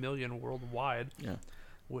 $215 million worldwide. Yeah.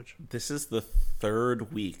 Which this is the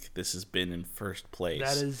third week this has been in first place.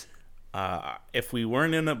 that is, if we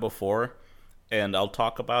weren't in it before, and I'll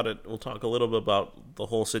talk about it. We'll talk a little bit about the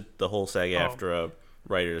whole SAG-AFTRA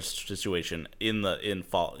writers situation in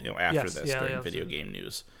fall. After Yes, this yeah, during yeah, video absolutely. game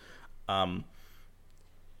news.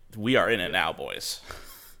 We are in it now, boys.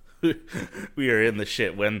 We are in the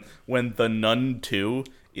shit when the Nun 2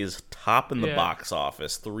 is top in the Yeah. box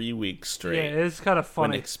office 3 weeks straight. yeah, it's kind of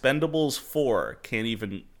When funny. Expendables 4 can't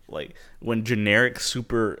even, when generic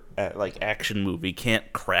super action movie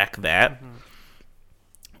can't crack that,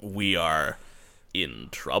 we are in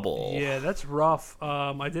trouble. Yeah, that's rough.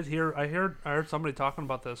 I heard somebody talking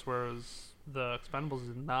about this, where it was the Expendables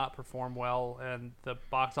did not perform well, and the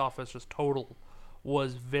box office just total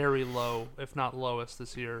was very low, if not lowest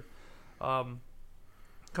this year.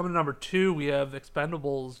 Coming to number 2, we have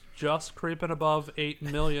Expendables just creeping above $8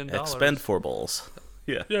 million. Expendables.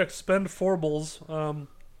 Yeah. Yeah, Expendables.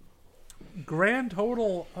 Grand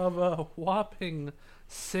total of a whopping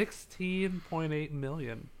 $16.8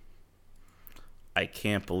 million. I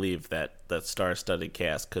can't believe that star-studded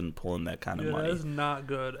cast couldn't pull in that kind of Yeah, money. that is not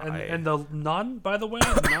good. And I- and the Nun, by the way,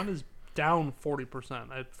 the Nun is down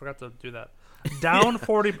 40%. I forgot to do that. Down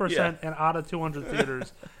 40% and out of 200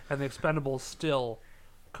 theaters, and the Expendables still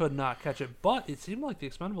could not catch it. But it seemed like the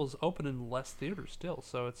Expendables open in less theaters still,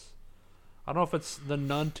 so it's, I don't know if it's the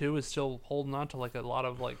Nun 2 is still holding on to like a lot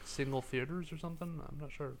of like single theaters or something. I'm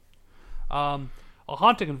not sure. A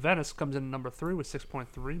Haunting in Venice comes in number 3 with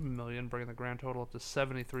 6.3 million, bringing the grand total up to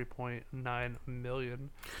 73.9 million.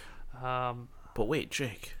 But wait,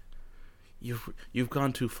 Jake, you've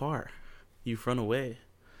gone too far. You've run away.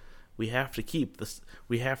 We have to keep this.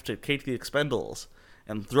 We have to take the Expendables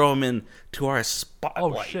and throw them into our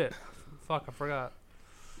spotlight. Oh shit! Fuck, I forgot.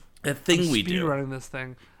 That thing I'm we do. speedrunning this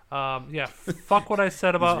thing. Yeah, fuck what I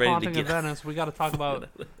said about ready to Haunting in get- Venice. We got to talk about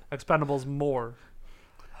Expendables more.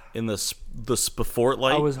 In the Sport I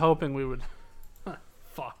light. was hoping we would.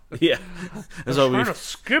 Fuck. Yeah. So trying to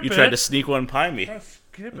skip you it. tried to sneak one by me. Let's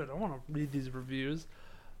skip it. I want to read these reviews.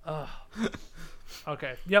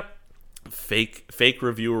 Okay. Yep. Fake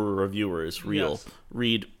reviewers, real. Yes.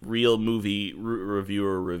 Read real movie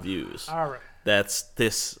reviewer reviews. All right. That's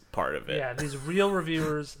this part of it. Yeah, these real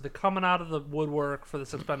reviewers, they're coming out of the woodwork for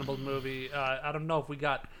this Expendables movie. I don't know if we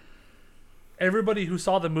got everybody who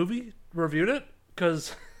saw the movie reviewed it,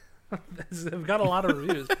 because they've got a lot of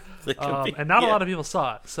reviews, They could be- and not a yeah. lot of people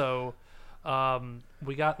saw it. So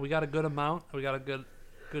we got a good amount. We got a good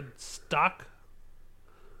stock,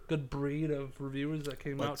 good breed of reviewers that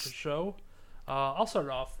came out to show. I'll start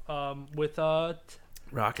off with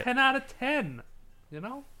Rocket. 10 out of 10. You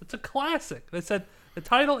know, it's a classic. They said the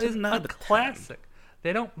title is 10 a out of 10. classic.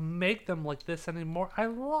 They don't make them like this anymore. I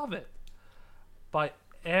love it. By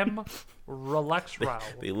M. Relexrau.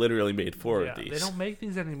 They literally made 4 Yeah, of these. they don't make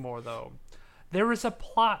these anymore, though. There is a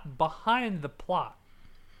plot behind the plot.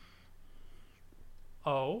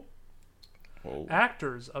 Oh.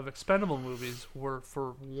 Actors of expendable movies were,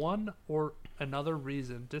 for one or another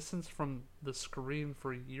reason, distanced from the screen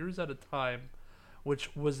for years at a time,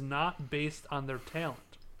 which was not based on their talent.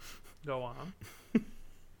 Go on.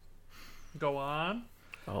 Go on.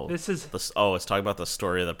 Oh, This is it's talking about the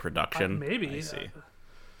story of the production. maybe. I see.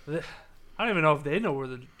 I don't even know if they know where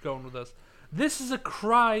they're going with this. This is a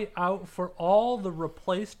cry out for all the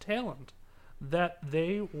replaced talent, that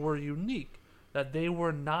they were unique, that they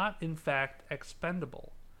were not, in fact,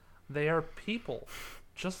 expendable. They are people,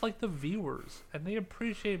 just like the viewers, and they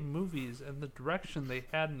appreciate movies and the direction they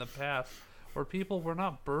had in the past, where people were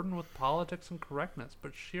not burdened with politics and correctness,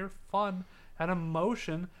 but sheer fun and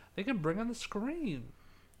emotion they can bring on the screen.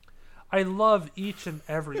 I love each and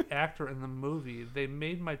every actor in the movie. They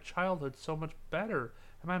made my childhood so much better,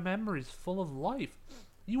 and my memories full of life.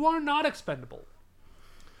 You are not expendable.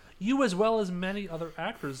 You, as well as many other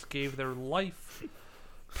actors, gave their life.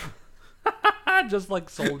 Just like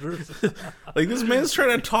soldiers. Like, this man's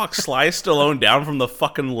trying to talk Sly Stallone down from the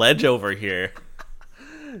fucking ledge over here.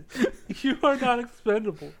 You are not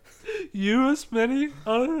expendable. You, as many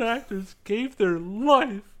other actors, gave their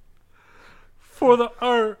life for the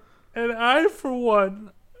art, and I, for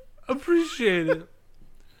one, appreciate it.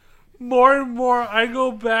 More and more, I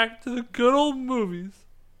go back to the good old movies,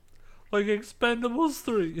 like Expendables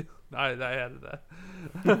 3. I added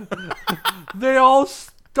that. They all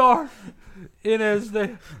starred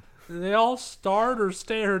they all starred or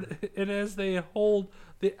stared in as they hold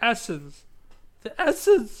the essence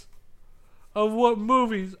of what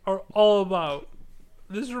movies are all about.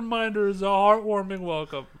 This reminder is a heartwarming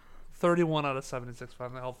welcome. 31 out of 76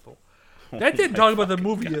 found that helpful. That didn't talk about the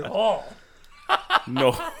movie at all.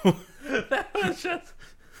 No. That was just...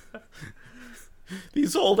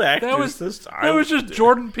 These old actors. That was just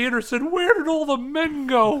Jordan Peterson. Where did all the men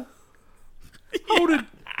go?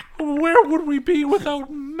 Where would we be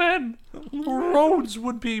without men? Roads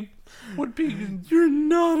would be. You're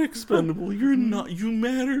not expendable. You're not. You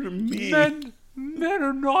matter to me. Men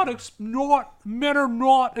are not expendable.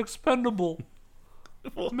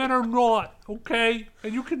 Men are not, okay?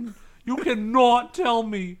 And you cannot tell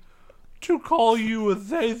me to call you a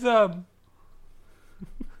they them.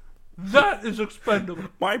 That is expendable.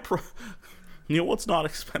 You know what's not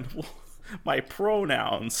expendable? My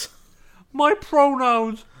pronouns. My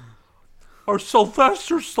pronouns are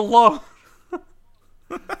Sylvester Stallone.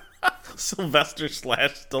 Sylvester /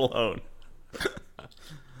 Stallone.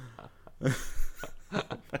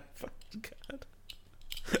 Oh my fucking god.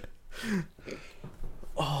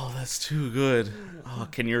 Oh, that's too good. Oh,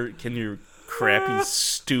 can your crappy,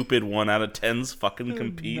 stupid 1 out of 10s fucking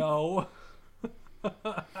compete? No.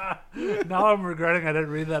 Now I'm regretting I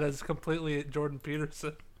didn't read that as completely Jordan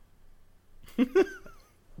Peterson.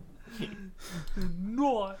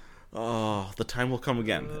 Not. Oh, the time will come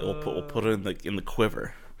again. We'll put it in the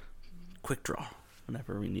quiver. Quick draw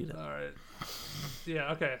whenever we need it. All right.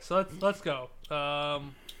 Yeah. Okay. So let's go.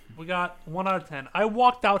 We got 1 out of 10. I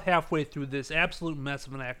walked out halfway through this absolute mess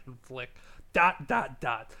of an action flick. ...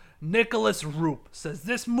 Nicholas Roop says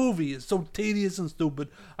this movie is so tedious and stupid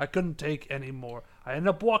I couldn't take any more. I end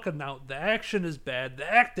up walking out. The action is bad.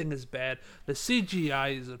 The acting is bad. The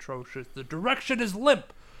CGI is atrocious. The direction is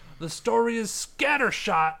limp. The story is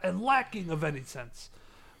scattershot and lacking of any sense.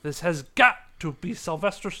 This has got to be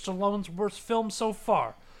Sylvester Stallone's worst film so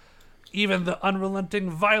far. Even the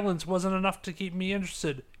unrelenting violence wasn't enough to keep me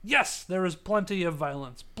interested. Yes, there is plenty of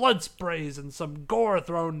violence, blood sprays, and some gore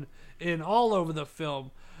thrown in all over the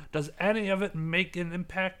film. Does any of it make an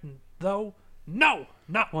impact, though? No,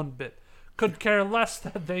 not one bit. Could care less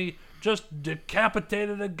that they just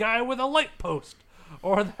decapitated a guy with a light post,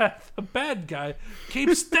 or that the bad guy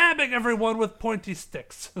keeps stabbing everyone with pointy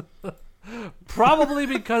sticks. Probably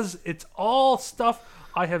because it's all stuff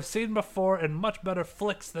I have seen before in much better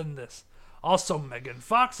flicks than this. Also, Megan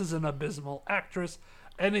Fox is an abysmal actress.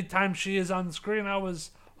 Anytime she is on screen, I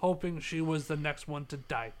was hoping she was the next one to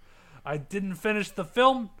die. I didn't finish the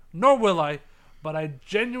film, nor will I, but I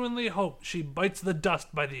genuinely hope she bites the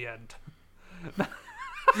dust by the end.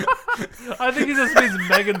 I think he just means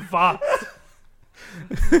Megan Fox.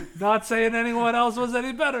 Not saying anyone else was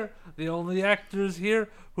any better. The only actors here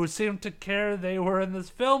who seemed to care they were in this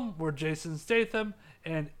film were Jason Statham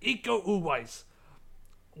and Iko Uwais.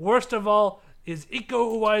 Worst of all is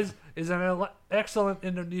Iko Uwais is an excellent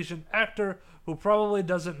Indonesian actor who probably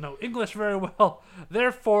doesn't know English very well,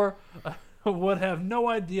 therefore would have no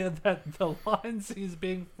idea that the lines he's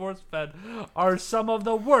being force-fed are some of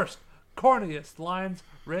the worst, corniest lines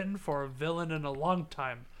written for a villain in a long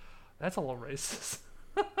time. That's a little racist.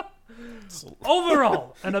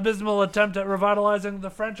 Overall, an abysmal attempt at revitalizing the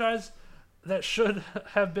franchise that should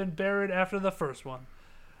have been buried after the first one.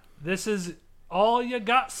 This is all you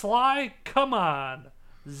got, Sly? Come on.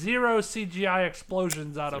 0 CGI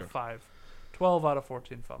explosions out of 5. 12 out of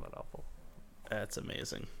 14 found that helpful. That's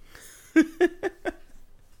amazing.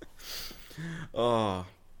 Oh.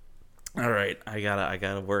 All right, I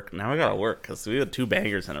gotta work. Now I gotta work because we had 2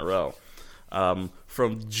 bangers in a row.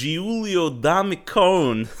 From Giulio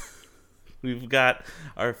D'Amicone, we've got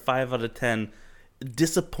our 5 out of 10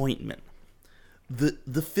 disappointment.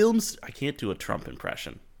 The film's, I can't do a Trump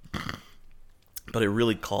impression, but it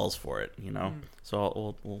really calls for it, you know.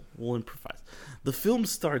 So we'll improvise. The film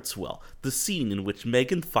starts well. The scene in which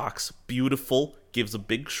Megan Fox, beautiful, gives a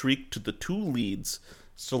big shriek to the 2 leads,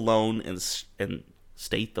 Stallone and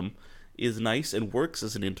Statham, is nice and works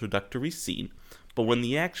as an introductory scene. But when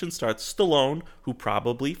the action starts, Stallone, who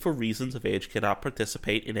probably for reasons of age cannot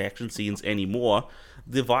participate in action scenes anymore,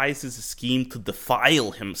 devises a scheme to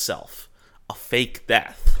defile himself, a fake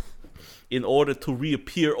death, in order to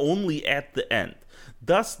reappear only at the end.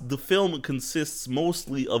 Thus, the film consists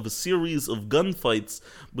mostly of a series of gunfights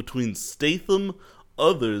between Statham,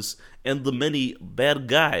 others, and the many bad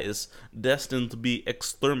guys destined to be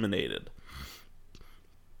exterminated.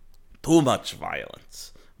 Too much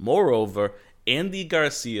violence. Moreover, Andy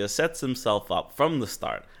Garcia sets himself up from the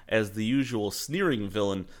start as the usual sneering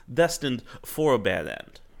villain destined for a bad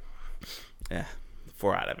end.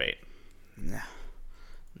 4 out of 8.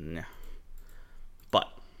 Nah. But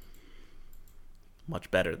much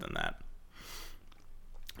better than that.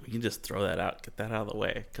 we can just throw that out, get that out of the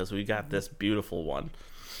way, because we got this beautiful one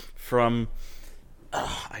from.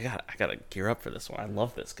 I gotta gear up for this one. I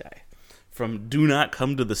love this guy. From Do Not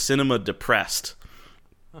Come to the Cinema Depressed.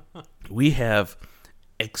 We have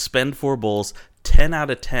Expendables 10 out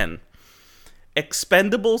of 10.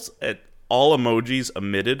 Expendables at all emojis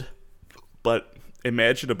omitted, but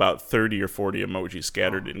imagine about 30 or 40 emojis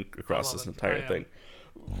scattered across this entire thing.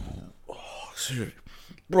 Oh,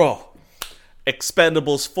 bro.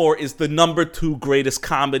 Expendables 4 is the number 2 greatest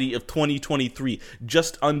comedy of 2023,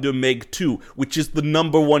 just under Meg 2, which is the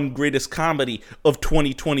number 1 greatest comedy of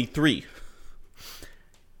 2023.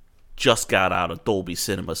 Just got out of Dolby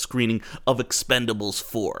Cinema screening of Expendables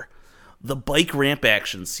 4. The bike ramp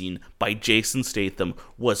action scene by Jason Statham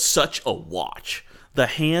was such a watch. The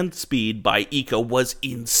hand speed by Ika was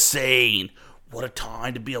insane. What a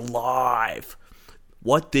time to be alive.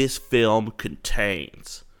 What this film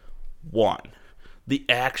contains. 1. The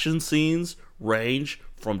action scenes range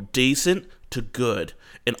from decent to good,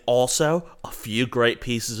 and also a few great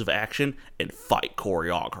pieces of action and fight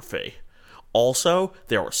choreography. Also,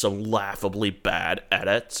 there were some laughably bad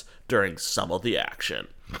edits during some of the action.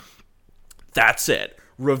 That's it.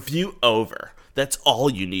 Review over. That's all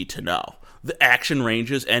you need to know. The action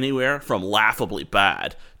ranges anywhere from laughably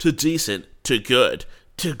bad to decent to good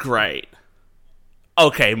to great.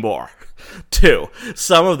 Okay, more. 2.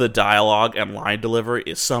 Some of the dialogue and line delivery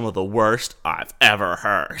is some of the worst I've ever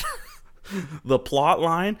heard. The plot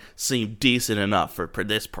line seemed decent enough for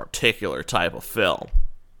this particular type of film.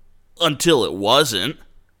 Until it wasn't,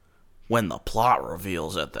 when the plot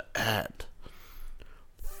reveals at the end.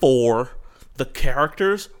 4. The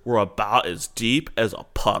characters were about as deep as a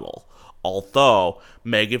puddle, although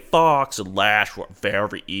Megan Fox and Lash were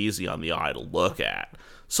very easy on the eye to look at,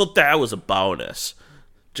 so that was a bonus.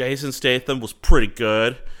 Jason Statham was pretty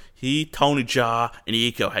good. Tony Jaa, and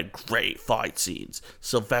Iko had great fight scenes.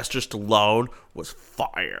 Sylvester Stallone was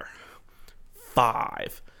fire.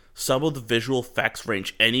 5. Some of the visual effects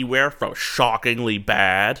range anywhere from shockingly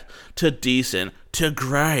bad to decent to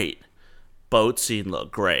great. Boat scene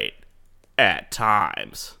looked great. At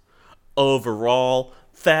times. Overall,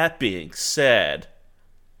 that being said,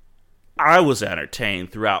 I was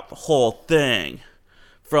entertained throughout the whole thing.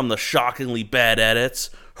 From the shockingly bad edits,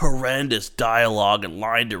 horrendous dialogue and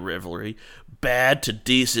line delivery, bad to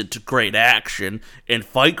decent to great action, and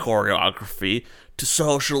fight choreography, to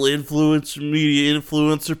social influencer, media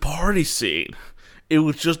influencer party scene. It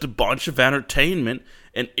was just a bunch of entertainment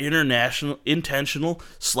and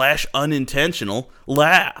intentional/unintentional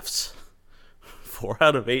laughs. 4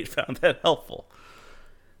 out of 8 found that helpful.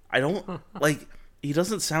 I don't, he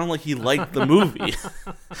doesn't sound like he liked the movie.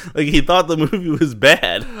 He thought the movie was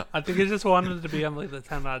bad. I think he just wanted it to be on the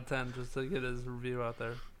 10 out of 10 just to get his review out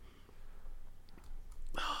there.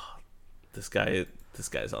 This guy's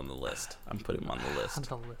on the list. I'm putting him on the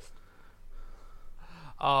list. On the list.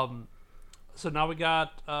 So now we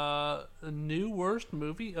got a new worst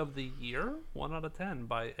movie of the year, 1 out of 10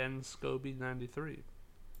 by nscoby93.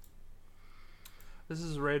 This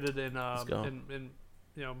is rated in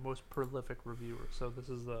most prolific reviewer. So this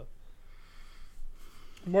is the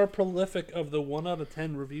more prolific of the 1 out of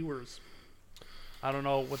 10 reviewers. I don't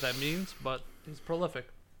know what that means, but he's prolific.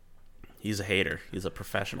 He's a hater. He's a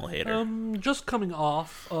professional hater. Just coming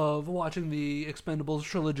off of watching the Expendables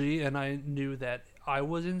trilogy, and I knew that I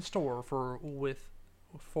was in store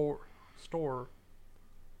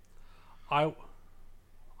I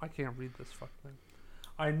can't read this fucking thing.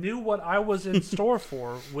 I knew what I was in store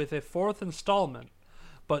for with a 4th installment,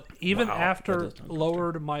 but even after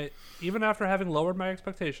having lowered my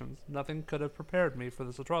expectations, nothing could have prepared me for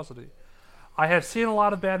this atrocity. I have seen a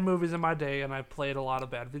lot of bad movies in my day, and I've played a lot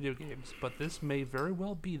of bad video games, but this may very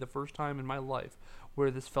well be the first time in my life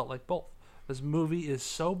where this felt like both. This movie is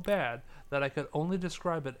so bad that I could only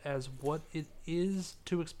describe it as what it is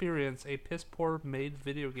to experience a piss-poor made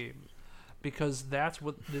video game, because that's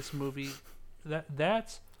what this movie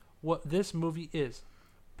is.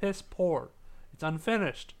 Piss poor. It's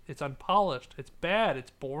unfinished. It's unpolished. It's bad.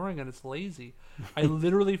 It's boring, and it's lazy. I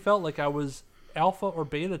literally felt like I was alpha or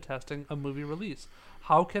beta testing a movie release.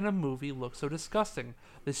 How can a movie look so disgusting?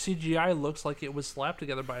 The CGI looks like it was slapped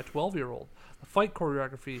together by a 12-year-old. The fight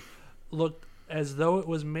choreography looked as though it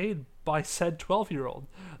was made by said 12-year-old.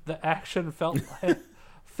 The action felt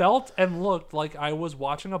and looked like I was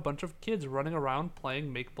watching a bunch of kids running around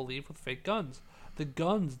playing make-believe with fake guns. The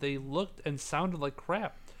guns, they looked and sounded like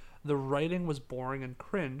crap. The writing was boring and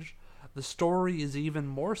cringe. The story is even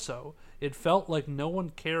more so. It felt like no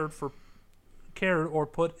one cared or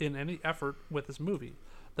put in any effort with this movie.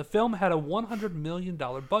 The film had a $100 million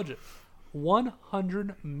budget.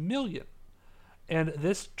 $100 million. And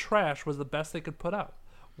this trash was the best they could put out.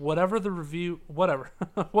 Whatever the review, whatever.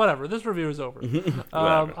 This review is over.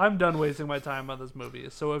 I'm done wasting my time on this movie.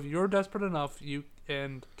 So if you're desperate enough, you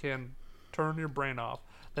can turn your brain off,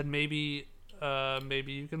 then maybe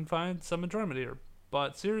you can find some enjoyment here.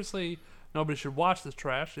 But seriously, nobody should watch this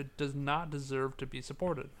trash. It does not deserve to be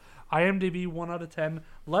supported. IMDb 1 out of 10,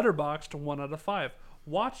 Letterboxd 1 out of 5.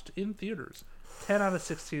 Watched in theaters. 10 out of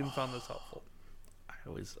 16 found this helpful. I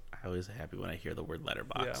always happy when I hear the word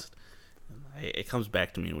Letterboxd. Yeah. It comes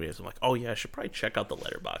back to me in ways. I'm like, oh yeah, I should probably check out the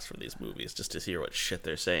Letterboxd for these movies just to hear what shit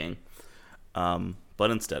they're saying.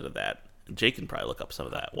 But instead of that, Jake can probably look up some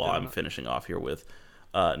of that while I'm finishing off here with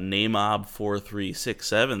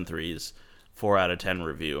Namob43673's 4 out of 10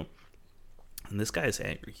 review. And this guy's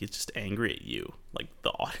angry. He's just angry at you, like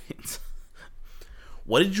the audience.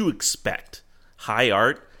 What did you expect? High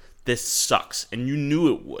art? This sucks, and you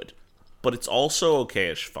knew it would. But it's also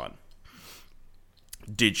okay-ish fun.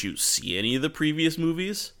 Did you see any of the previous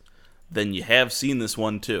movies? Then you have seen this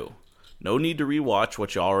one too. No need to rewatch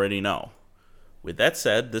what you already know. With that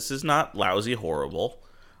said, this is not lousy horrible.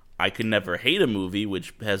 I could never hate a movie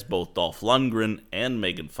which has both Dolph Lundgren and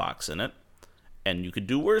Megan Fox in it. And you could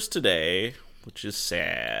do worse today, which is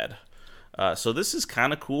sad. So this is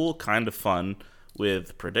kind of cool, kind of fun,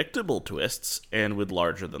 with predictable twists and with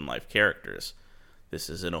larger-than-life characters. This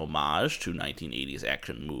is an homage to 1980s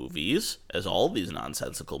action movies, as all these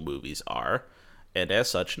nonsensical movies are, and as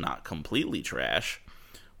such, not completely trash.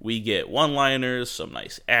 We get one-liners, some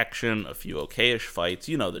nice action, a few okay-ish fights,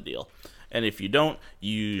 you know the deal. And if you don't,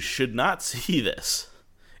 you should not see this.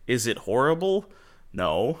 Is it horrible?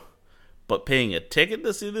 No. But paying a ticket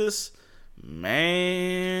to see this?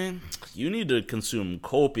 Man, you need to consume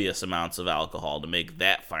copious amounts of alcohol to make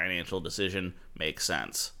that financial decision make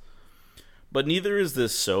sense. But neither is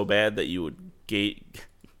this so bad that you would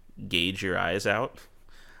gauge your eyes out.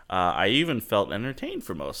 I even felt entertained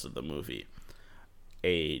for most of the movie.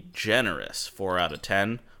 A generous 4 out of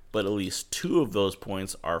 10, but at least 2 of those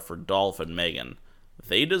points are for Dolph and Megan.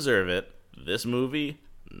 They deserve it. This movie,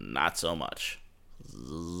 not so much.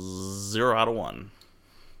 0 out of 1.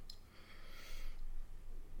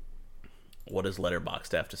 What does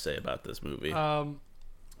Letterboxd have to say about this movie?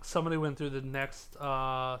 Somebody went through the next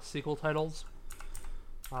sequel titles,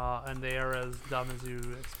 and they are as dumb as you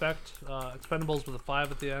expect. Expendables with a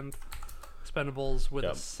 5 at the end. Expendables with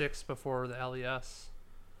a 6 before the LES.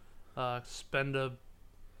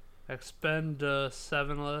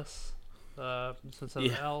 Expendasevenless instead of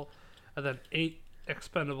the L. And then 8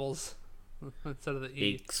 Expendables instead of the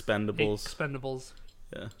E. 8 Expendables. 8 Expendables.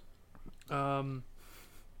 Yeah.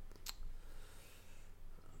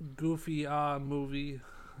 Goofy movie.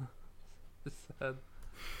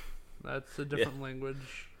 That's a different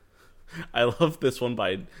language. I love this one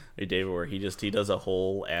by David where he does a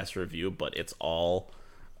whole ass review, but it's all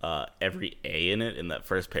every A in it in that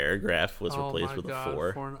first paragraph was replaced with a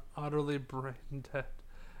 4. For an utterly brain dead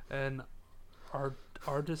and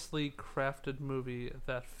artistly crafted movie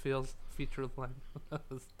that feels feature length.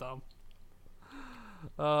 That's dumb.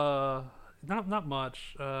 Not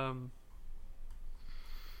much.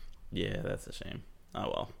 Yeah, that's a shame. Oh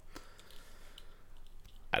well.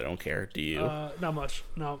 I don't care. Do you? Not much.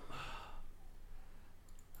 No.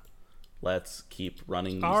 Let's keep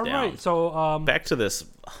running these All down. right, so back to this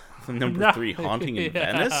number 3, Haunting in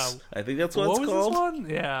Venice. I think that's what it's called. What was this one?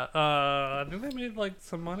 Yeah. I think they made like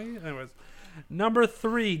some money. Anyways, number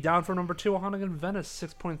 3, down from number 2, Haunting in Venice,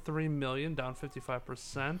 6.3 million, down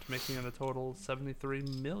 55%, making it a total of 73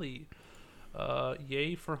 milli.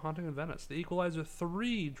 Yay for Haunting in Venice. The Equalizer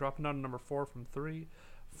 3 dropping down to number 4 from 3,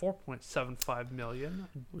 4.75 million,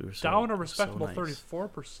 down a respectable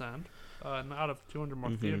 34%, out of 200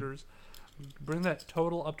 more theaters. Bring that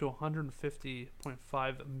total up to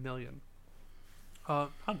 150.5 million.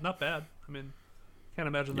 Not bad. I mean, can't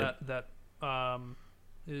imagine that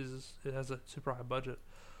it has a super high budget.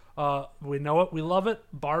 We know it. We love it.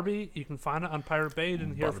 Barbie. You can find it on Pirate Bay. You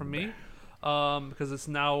didn't hear from me. Because it's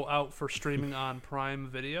now out for streaming on Prime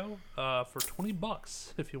Video for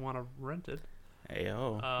 $20 if you want to rent it.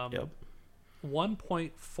 Ayo. Yep.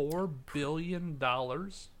 $1.4 billion.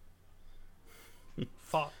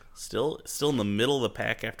 Fuck. Still in the middle of the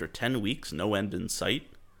pack after 10 weeks, no end in sight.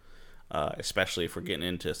 Especially if we're getting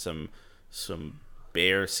into some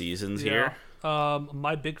bear seasons here.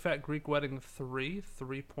 My Big Fat Greek Wedding 3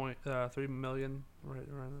 million right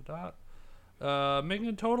on the dot. Making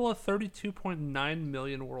a total of 32.9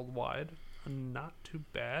 million worldwide. Not too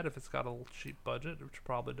bad if it's got a little cheap budget, which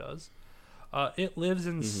probably does. It Lives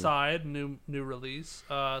Inside, new release.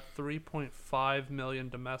 3.5 million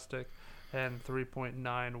domestic, and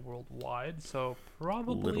 3.9 worldwide. So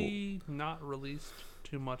probably not released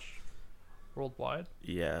too much worldwide.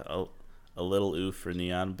 Yeah, a little oof for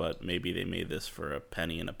Neon, but maybe they made this for a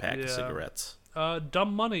penny and a pack of cigarettes.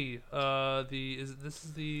 Dumb Money. This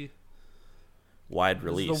is the wide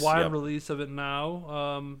release. This is the wide release of it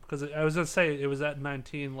now. Because I was gonna say it was at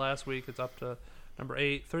 19 last week. It's up to number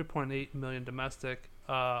 8, 3.8 million domestic.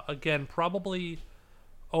 Again, probably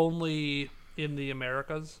only in the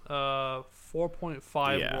Americas.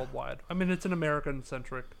 4.5 worldwide. I mean, it's an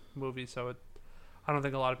American-centric movie, so I don't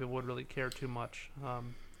think a lot of people would really care too much.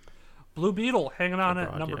 Blue Beetle hanging on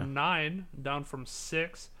at number 9, down from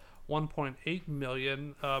 6, 1.8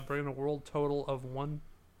 million, bringing a world total of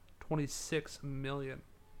 126 million.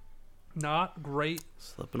 Not great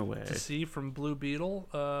slipping away to see from Blue Beetle,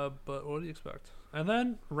 but what do you expect? And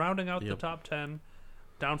then rounding out the top 10,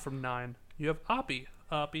 down from 9, you have Oppie.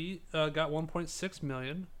 Oppie got 1.6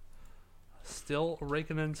 million. Still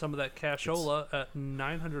raking in some of that cashola at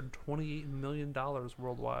 $928 million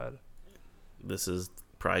worldwide. This is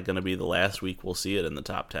probably going to be the last week we'll see it in the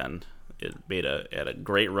top 10. It had a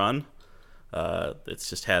great run. It's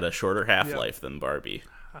just had a shorter half-life than Barbie.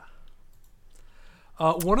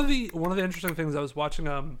 One of the interesting things, I was watching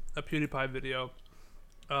a PewDiePie video,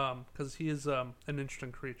 because he is an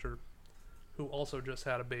interesting creature who also just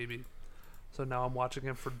had a baby. So now I'm watching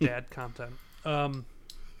him for dad content.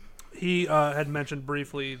 He had mentioned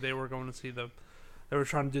briefly they were going to see they were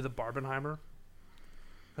trying to do the Barbenheimer.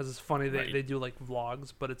 Because it's funny, they do like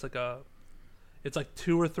vlogs, but it's like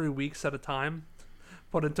 2 or 3 weeks at a time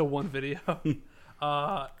put into one video.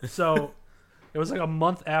 So it was like a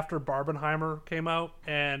month after Barbenheimer came out,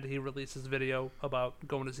 and he released his video about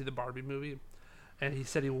going to see the Barbie movie. And he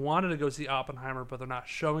said he wanted to go see Oppenheimer, but they're not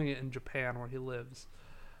showing it in Japan where he lives,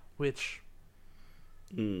 which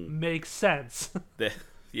makes sense.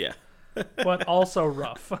 Yeah. But also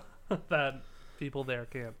rough that people there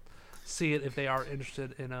can't see it if they are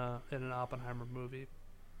interested in an Oppenheimer movie.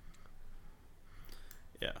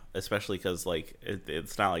 Yeah, especially because like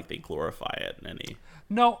it's not like they glorify it in any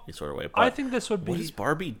sort of way. But I think this would be.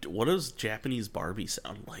 What does Japanese Barbie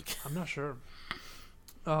sound like? I'm not sure.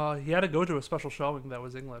 He had to go to a special showing that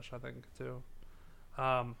was English, I think, too.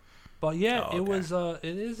 But yeah, it was. It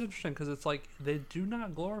is interesting because it's like they do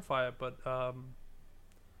not glorify it, but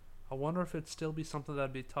I wonder if it'd still be something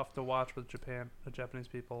that'd be tough to watch with the Japanese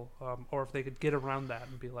people, or if they could get around that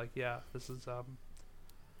and be like, yeah, this is,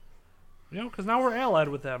 because now we're allied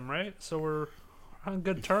with them, right? So we're on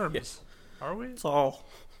good terms, are we?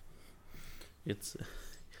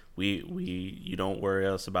 You don't worry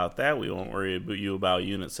us about that. We won't worry about you about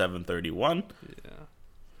Unit 731. Yeah,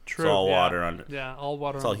 true. It's all water under. Yeah, all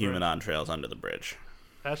water. It's all human entrails under the bridge.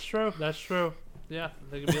 That's true. Yeah,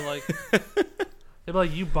 they could be like. They'd be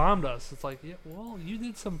like, you bombed us. It's like, yeah, well, you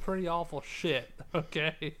did some pretty awful shit,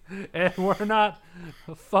 okay? And we're not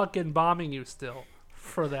fucking bombing you still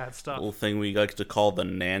for that stuff. Little thing we like to call the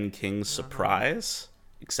Nanking surprise,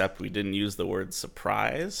 except we didn't use the word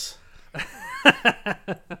surprise. Dude,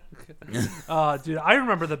 I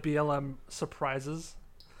remember the BLM surprises.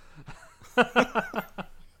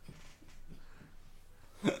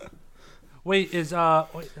 Wait,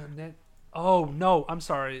 oh, no, I'm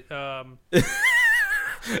sorry.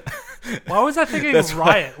 Why was I thinking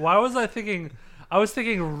riot? Why was I thinking? I was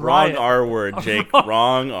thinking riot. Wrong R word, Jake.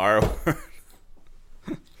 Wrong R word.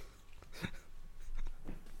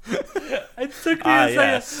 It took me a second.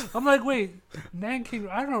 Yes. I'm like, wait, Nanking.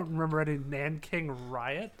 I don't remember any Nanking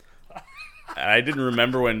riot. I didn't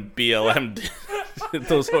remember when BLM did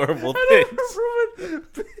those horrible things.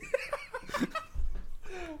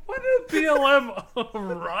 When did BLM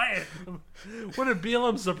riot? When did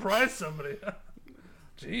BLM surprise somebody?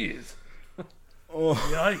 Jeez. Oh.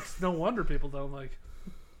 Yikes. No wonder people don't like.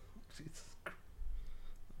 Jesus.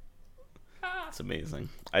 It's amazing.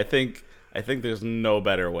 I think there's no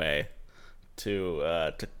better way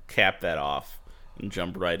to cap that off and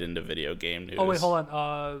jump right into video game news. Oh wait, hold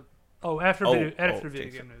on. After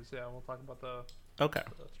video game news, yeah, we'll talk about the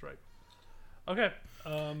strike. Okay.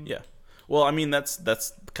 Yeah. Well, I mean that's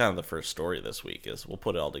kind of the first story this week. Is we'll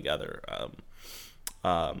put it all together.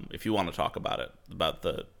 If you want to talk about it, about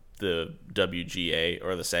the WGA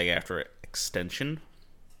or the SAG-AFTRA extension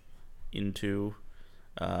into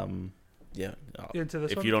into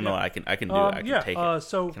this if one? you don't know, I can do it. I can take it.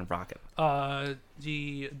 So I can rock it.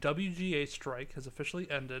 The WGA strike has officially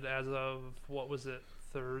ended as of, what was it,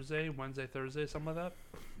 Wednesday, Thursday, something like that.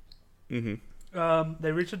 Mm-hmm.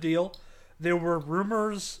 They reached a deal. There were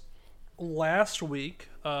rumors last week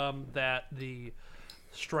that the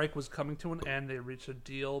strike was coming to an end. They reached a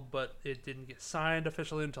deal, but it didn't get signed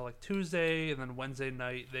officially until like Tuesday, and then Wednesday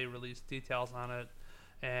night they released details on it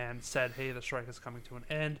and said, hey, the strike is coming to an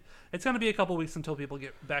end. It's going to be a couple weeks until people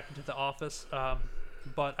get back into the office,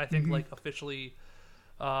 but I think like officially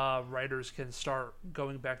writers can start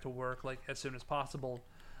going back to work like as soon as possible,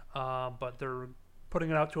 but they're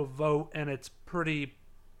putting it out to a vote, and it's pretty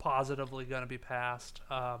positively going to be passed.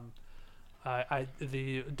 The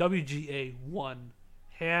WGA won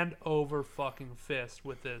hand over fucking fist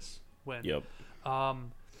with this win. Yep.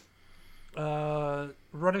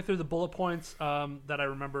 Running through the bullet points that I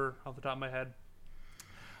remember off the top of my head.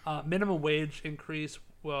 Minimum wage increase.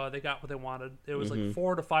 They got what they wanted. It was like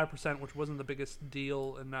 4 to 5%, which wasn't the biggest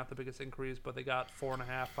deal and not the biggest increase, but they got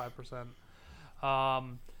 4.5%,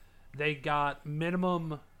 5%. They got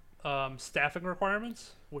minimum staffing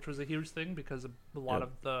requirements, which was a huge thing because a lot of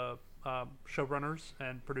the showrunners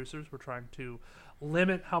and producers were trying to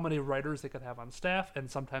limit how many writers they could have on staff, and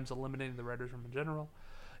sometimes eliminating the writers room in general.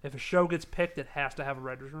 If a show gets picked, it has to have a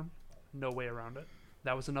writers room. No way around it.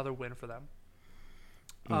 That was another win for them.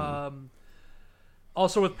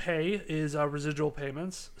 Also with pay is residual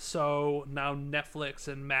payments. So now Netflix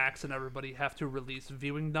and Max and everybody have to release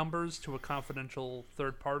viewing numbers to a confidential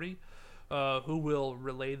third party who will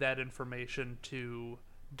relay that information to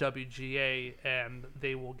WGA, and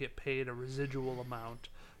they will get paid a residual amount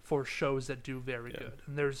for shows that do very good.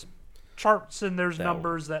 And there's charts and there's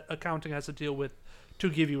numbers that accounting has to deal with to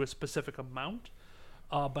give you a specific amount.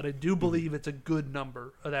 But I do believe it's a good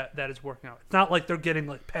number that is working out. It's not like they're getting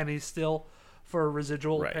like pennies still for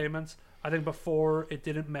residual payments. I think before it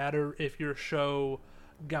didn't matter if your show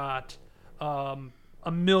got 1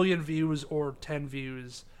 million views or 10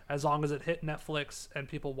 views, as long as it hit Netflix and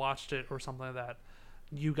people watched it or something like that,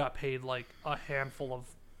 you got paid like a handful of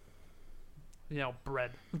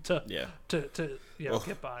bread to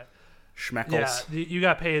get by. Schmeckles. Yeah, you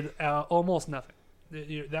got paid almost nothing.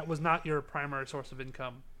 That was not your primary source of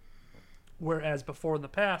income. Whereas before in the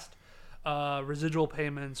past, residual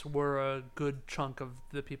payments were a good chunk of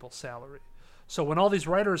the people's salary. So when all these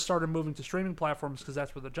writers started moving to streaming platforms because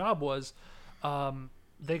that's where the job was,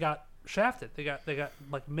 they got shafted. They got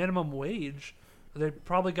like minimum wage. They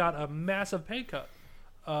probably got a massive pay cut.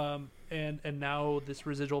 And now this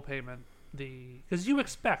residual payment, because you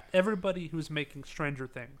expect everybody who's making Stranger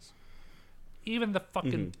Things, even the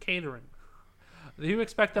fucking catering, you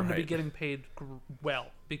expect them to be getting paid well,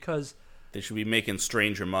 because they should be making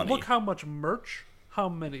stranger money. Look how much merch, how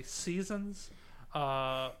many seasons,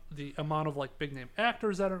 the amount of like big name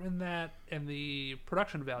actors that are in that, and the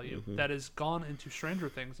production value that has gone into Stranger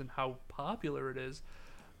Things and how popular it is.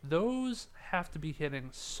 Those have to be hitting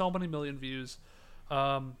so many million views,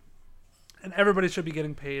 and everybody should be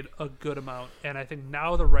getting paid a good amount. And I think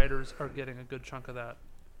now the writers are getting a good chunk of that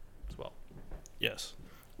as well. Yes.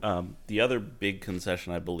 The other big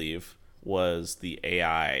concession, I believe, was the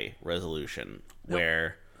AI resolution,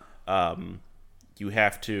 where you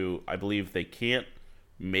have to, I believe they can't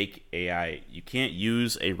make AI, you can't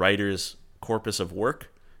use a writer's corpus of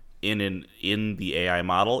work in the AI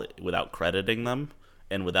model without crediting them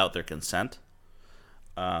and without their consent.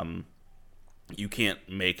 You can't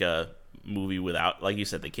make a movie without, like you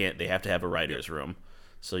said, they have to have a writer's room.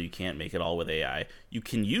 So you can't make it all with AI. You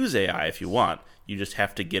can use AI if you want. You just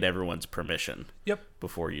have to get everyone's permission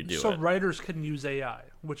before you do it. So writers can use AI,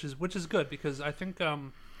 which is good, because I think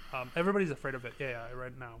everybody's afraid of AI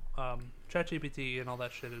right now. ChatGPT and all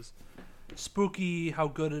that shit is spooky, how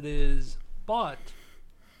good it is. But,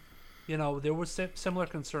 there was similar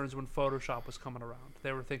concerns when Photoshop was coming around.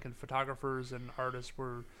 They were thinking photographers and artists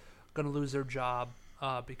were going to lose their job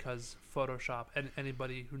because Photoshop, and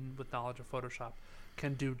anybody with knowledge of Photoshop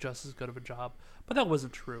can do just as good of a job, but that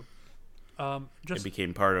wasn't true. It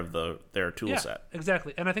became part of their tool set.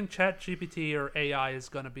 Exactly, and I think ChatGPT or AI is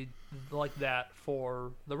going to be like that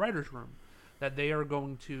for the writers' room. That they are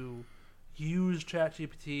going to use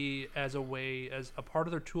ChatGPT as a part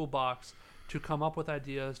of their toolbox to come up with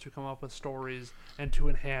ideas, to come up with stories, and to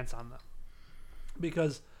enhance on them.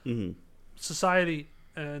 Because society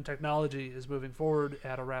and technology is moving forward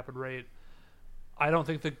at a rapid rate. I don't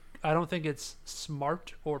think it's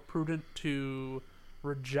smart or prudent to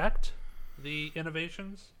reject the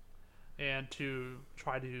innovations and to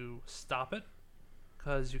try to stop it,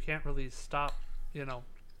 because you can't really stop,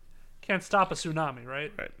 can't stop a tsunami,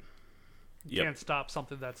 right? Right. You can't stop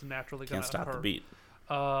something that's naturally going to occur. Can't stop the beat.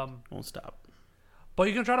 Won't stop. But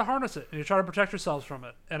you can try to harness it, and you try to protect yourselves from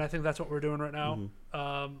it. And I think that's what we're doing right now,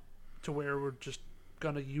 to where we're just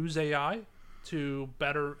going to use AI to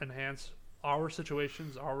better enhance our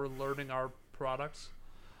situations, our learning, our products,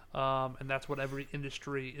 And that's what every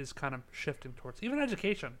industry is kind of shifting towards. Even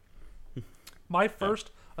education. My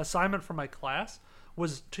first assignment for my class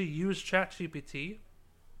was to use ChatGPT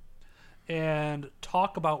and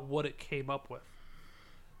talk about what it came up with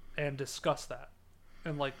and discuss that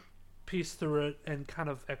and like piece through it and kind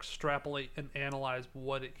of extrapolate and analyze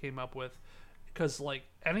what it came up with, because like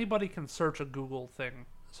anybody can search on Google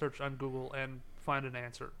and find an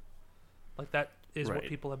answer. Like that is what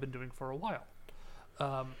people have been doing for a while.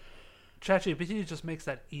 ChatGPT just makes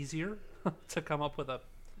that easier to come up with a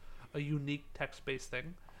unique text-based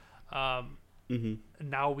thing. And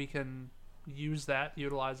now we can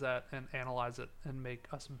utilize that, and analyze it, and make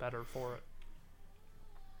us better for it.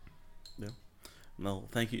 Yeah. Well,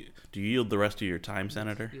 thank you. Do you yield the rest of your time,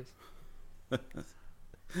 Senator? Yes.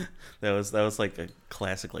 That was like a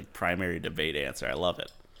classic like primary debate answer. I love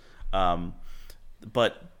it.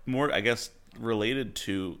 But more, I guess, related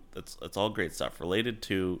to that's all great stuff. Related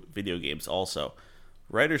to video games, also,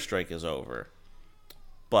 writer's strike is over,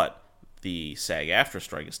 but the SAG-AFTRA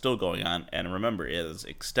strike is still going on, and remember, it is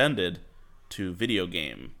extended to video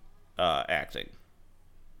game acting.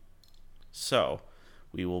 So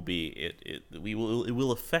we will be it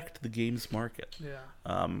will affect the games market. Yeah.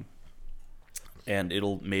 And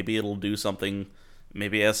it'll do something.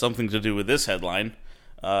 Maybe it has something to do with this headline.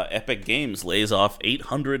 Epic Games lays off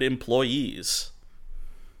 800 employees.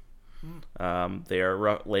 They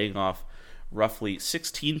are laying off roughly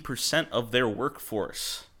 16% of their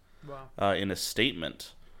workforce. Wow. In a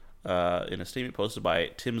statement posted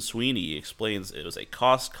by Tim Sweeney, he explains it was a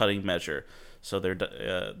cost-cutting measure. So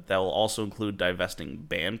that will also include divesting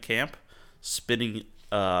Bandcamp, spinning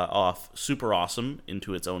off Super Awesome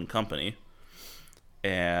into its own company,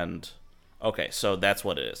 and okay, so that's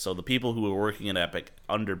what it is. So the people who are working at Epic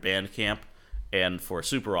under Bandcamp and for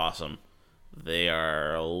Super Awesome, they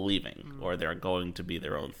are leaving, or they're going to be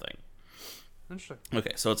their own thing. Interesting.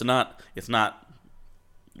 Okay, so it's not. It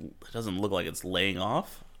doesn't look like it's laying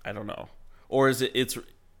off. I don't know, or is it?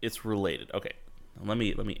 It's related. Okay, let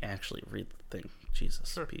me actually read the thing.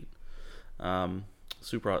 Jesus, sure. Pete.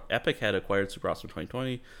 Epic had acquired Super Awesome in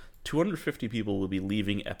 2020. 250 people will be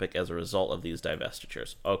leaving Epic as a result of these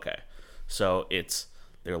divestitures. Okay, so it's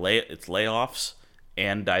layoffs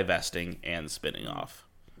and divesting and spinning off.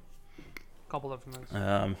 Couple of things.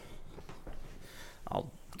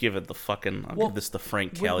 I'll give it give this the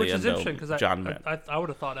Frank Caliendo. Which is interesting, because John I would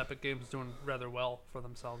have thought Epic Games was doing rather well for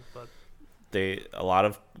themselves, but a lot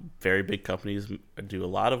of very big companies do a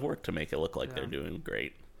lot of work to make it look like they're doing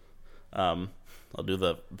great. I'll do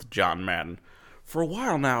the John Madden. For a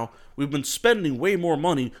while now, we've been spending way more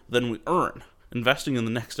money than we earn, investing in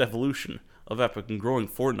the next evolution of Epic and growing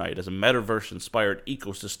Fortnite as a metaverse-inspired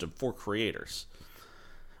ecosystem for creators.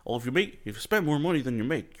 Well, if you spend more money than you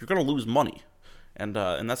make, you're going to lose money, and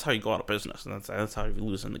that's how you go out of business, and that's how you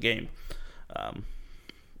lose in the game.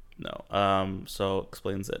 So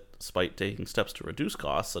explains that despite taking steps to reduce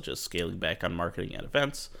costs, such as scaling back on marketing at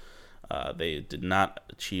events, they did not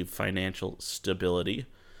achieve financial stability.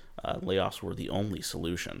 Layoffs were the only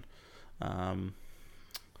solution.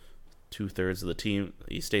 2/3 of the team.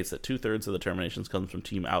 He states that 2/3 of the terminations comes from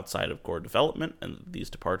team outside of core development, and these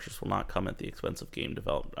departures will not come at the expense of game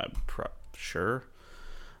development. I'm sure.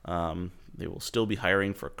 They will still be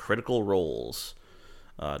hiring for critical roles.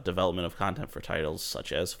 Development of content for titles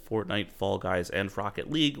such as Fortnite, Fall Guys, and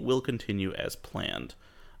Rocket League will continue as planned.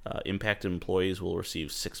 Impacted employees will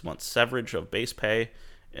receive 6 months severance of base pay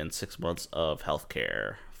and 6 months of health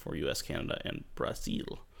care for U.S., Canada, and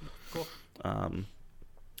Brazil. Cool.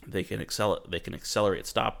 They can accelerate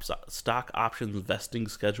stock options vesting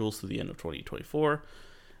schedules through the end of 2024,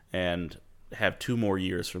 and have 2 more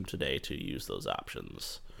years from today to use those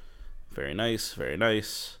options. Very nice, very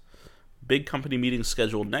nice. Big company meetings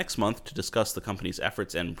scheduled next month to discuss the company's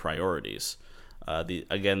efforts and priorities. These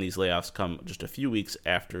layoffs come just a few weeks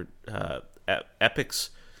after Epic's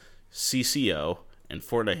CCO and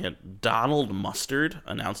Fortnite hit Donald Mustard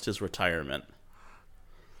announced his retirement.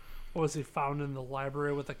 Was he found in the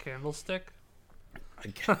library with a candlestick?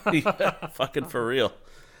 Yeah, fucking for real.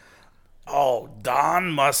 Oh,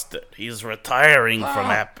 Don Mustard. He's retiring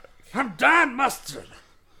from Epic. I'm Don Mustard.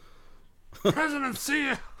 President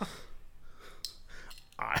CEO.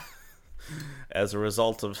 As a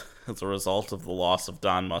result of the loss of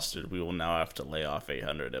Don Mustard, we will now have to lay off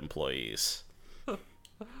 800 employees.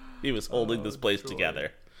 He was holding this place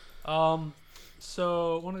together.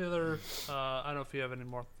 So one of the other, I don't know if you have any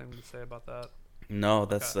more thing to say about that. No,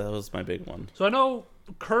 that was my big one. So I know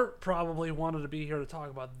Kurt probably wanted to be here to talk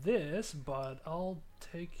about this, but I'll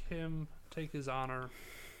take his honor.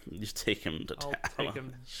 You take him to town. I'll take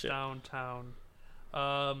him downtown.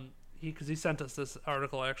 He sent us this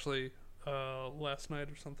article actually last night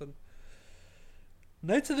or something.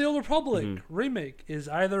 Knights of the Old Republic remake is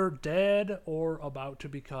either dead or about to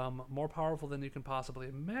become more powerful than you can possibly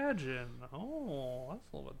imagine. Oh,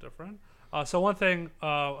 that's a little bit different. So one thing,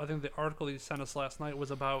 I think the article he sent us last night was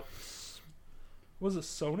about, was it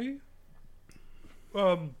Sony?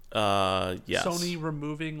 Yes. Sony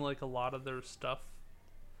removing like a lot of their stuff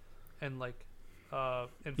and like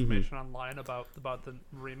information online about the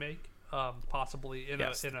remake, possibly in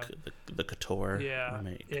a the Couture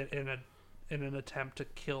remake. In an attempt to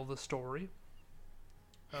kill the story,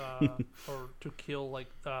 or to kill like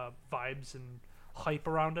vibes and hype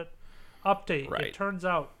around it. Update: Right. It turns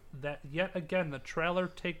out that yet again the trailer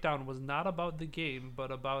takedown was not about the game,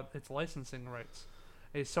 but about its licensing rights.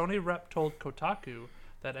 A Sony rep told Kotaku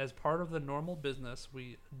that as part of the normal business,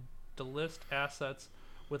 we delist assets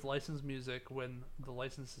with licensed music when the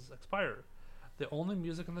licenses expire. The only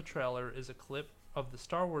music in the trailer is a clip of the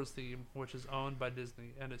Star Wars theme, which is owned by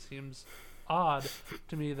Disney, and it seems odd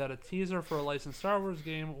to me that a teaser for a licensed Star Wars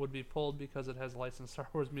game would be pulled because it has licensed Star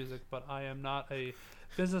Wars music, but I am not a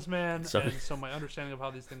businessman, and so my understanding of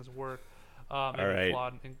how these things work may be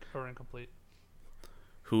flawed or incomplete.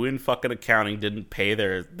 Who in fucking accounting didn't pay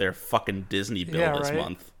their fucking Disney bill this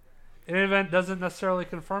month? In any event, doesn't necessarily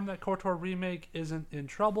confirm that KOTOR remake isn't in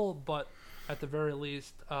trouble, but at the very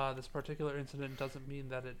least, this particular incident doesn't mean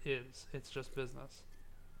that it is. It's just business.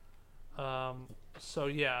 So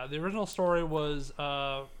yeah, the original story was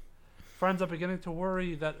friends are beginning to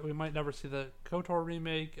worry that we might never see the KOTOR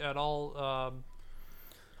remake at all.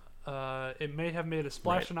 It may have made a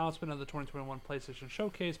splash announcement at the 2021 PlayStation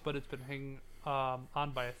Showcase, but it's been hanging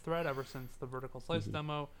on by a thread ever since the Vertical Slice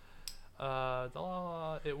demo.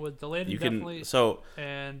 It was delayed indefinitely,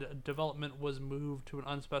 and development was moved to an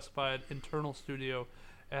unspecified internal studio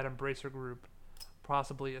at Embracer Group,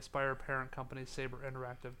 possibly Aspire parent company Saber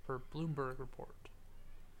Interactive, per Bloomberg report.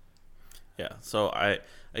 Yeah, so I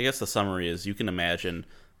guess the summary is you can imagine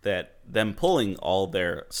that them pulling all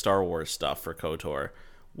their Star Wars stuff for KOTOR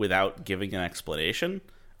without giving an explanation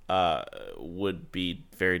would be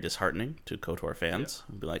very disheartening to KOTOR fans.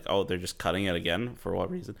 Be like, oh, they're just cutting it again for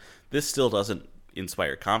what reason? This still doesn't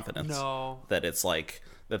inspire confidence. No. That it's like,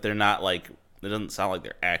 that they're not like, it doesn't sound like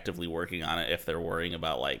they're actively working on it if they're worrying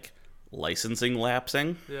about like licensing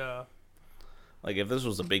lapsing. Yeah. Like if this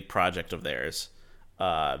was a big project of theirs,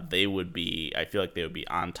 they would be, I feel like they would be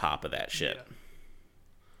on top of that shit.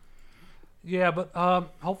 Yeah, but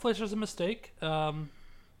hopefully it's just a mistake.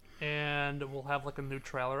 And we'll have like a new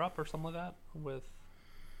trailer up or something like that with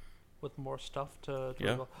more stuff to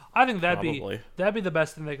reveal. I think that'd be the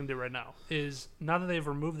best thing they can do right now. Is now that they've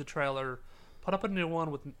removed the trailer, put up a new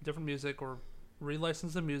one with different music or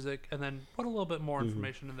relicense the music, and then put a little bit more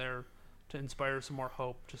information in there to inspire some more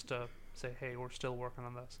hope. Just to say, hey, we're still working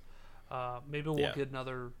on this. Maybe we'll get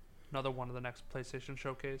another one of the next PlayStation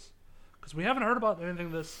Showcase, because we haven't heard about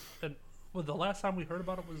anything this. Well, the last time we heard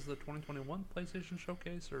about it was the 2021 PlayStation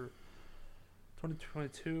Showcase or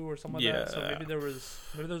 2022 or something like that. So maybe there was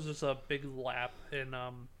just a big lapse in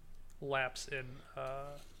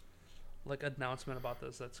like announcement about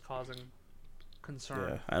this that's causing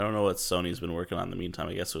concern. Yeah, I don't know what Sony's been working on in the meantime.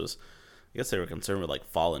 I guess they were concerned with like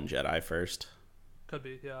Fallen Jedi first. Could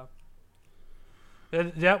be, yeah.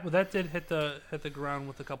 And that did hit the ground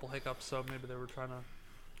with a couple hiccups, so maybe they were trying to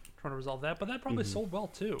resolve that, but that probably sold well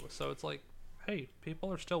too. So it's like, hey,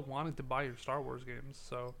 people are still wanting to buy your Star Wars games,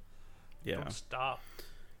 so don't stop.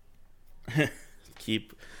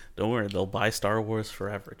 Don't worry, they'll buy Star Wars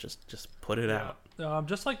forever. Just put it out.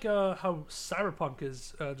 Just like how Cyberpunk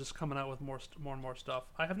is just coming out with more and more stuff.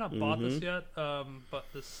 I have not bought this yet, but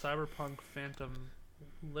this Cyberpunk Phantom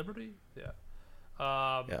Liberty,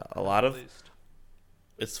 a lot of.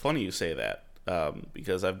 It's funny you say that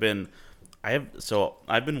because I've been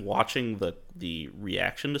watching the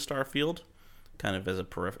reaction to Starfield, kind of as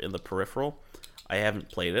in the peripheral. I haven't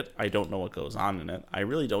played it. I don't know what goes on in it. I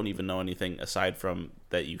really don't even know anything aside from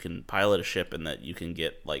that you can pilot a ship and that you can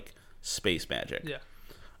get like space magic. Yeah.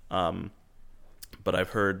 But I've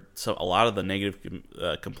heard a lot of the negative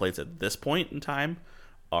complaints at this point in time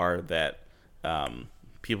are that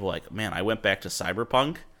people are like, man, I went back to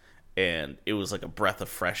Cyberpunk and it was like a breath of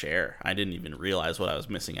fresh air. I didn't even realize what I was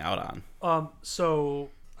missing out on. So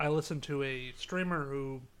I listened to a streamer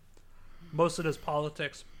who mostly does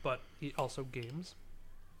politics, but he also games.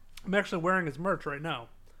 I'm actually wearing his merch right now.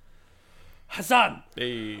 Hassan.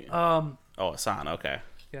 Hey. Hassan. Okay.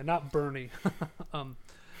 Yeah, not Bernie.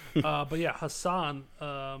 But yeah, Hassan.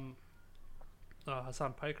 Hassan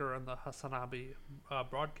Piker on the Hassanabi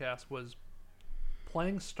broadcast was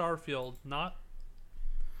playing Starfield, not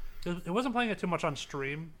It wasn't playing it too much on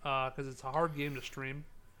stream because it's a hard game to stream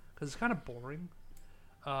because it's kind of boring.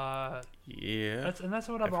 Yeah. That's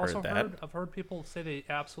what I've I've also heard heard. that. I've heard people say they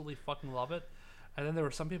absolutely fucking love it, and then there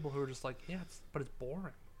were some people who were just like, yeah, but it's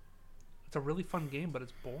boring. It's a really fun game, but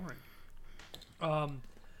it's boring.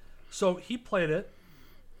 So he played it,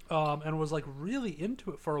 and was like really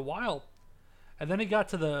into it for a while, and then he got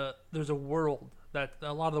to there's a world that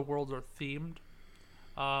a lot of the worlds are themed,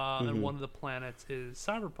 and one of the planets is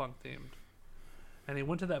cyberpunk themed, and he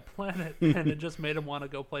went to that planet, and it just made him want to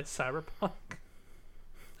go play cyberpunk.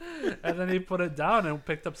 And then he put it down and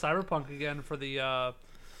picked up Cyberpunk again for the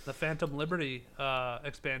Phantom Liberty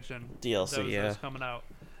expansion DLC, that was coming out,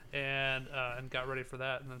 and got ready for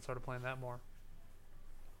that, and then started playing that more,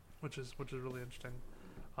 which is really interesting.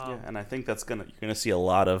 Yeah, and I think you're gonna see a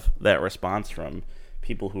lot of that response from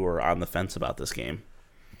people who are on the fence about this game.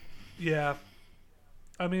 Yeah,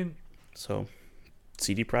 I mean, so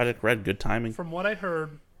CD Projekt Red, good timing. from what I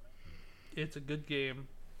heard, it's a good game,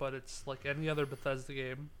 but it's like any other Bethesda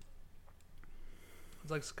game. It's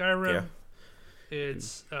like Skyrim. Yeah.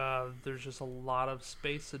 It's there's just a lot of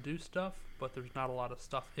space to do stuff, but there's not a lot of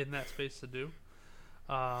stuff in that space to do.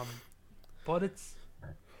 But it's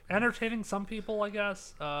entertaining some people, I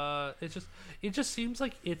guess. It just seems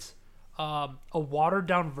like it's a watered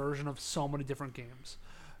down version of so many different games.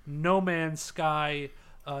 No Man's Sky,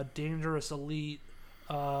 Dangerous Elite,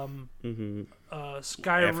 Skyrim,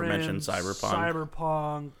 Aforementioned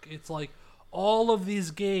Cyberpunk. It's like all of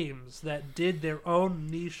these games that did their own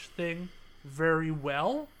niche thing very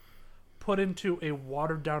well, put into a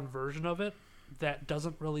watered down version of it that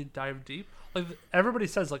doesn't really dive deep. Like everybody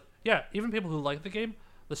says, like, yeah, even people who like the game,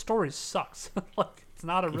 the story sucks. Like it's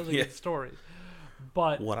not a really good story.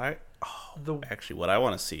 But what I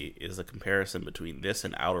want to see is a comparison between this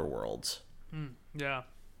and Outer Worlds. Yeah.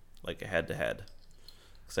 Like a head to head.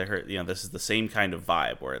 Because I heard, this is the same kind of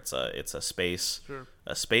vibe where it's a space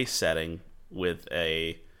setting with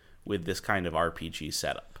this kind of RPG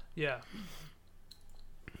setup. Yeah.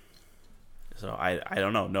 So I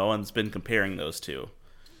don't know. No one's been comparing those two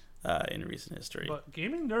in recent history. But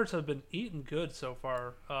gaming nerds have been eating good so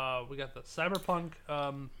far. We got the Cyberpunk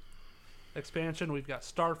expansion. We've got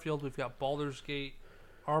Starfield. We've got Baldur's Gate,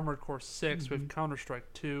 Armored Core 6. We have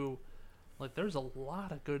Counter-Strike 2. Like, there's a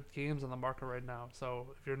lot of good games on the market right now. So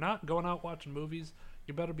if you're not going out watching movies,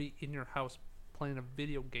 you better be in your house playing a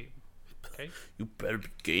video game. Okay? You better be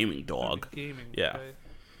gaming, dog. Gaming. Yeah. Okay?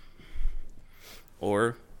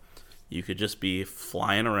 Or you could just be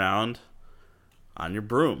flying around on your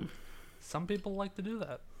broom. Some people like to do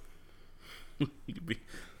that. You could be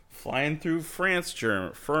flying through France,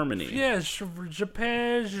 Germany. Yes,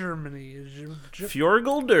 Japan, Germany.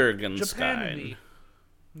 Fjorgeldergenstein.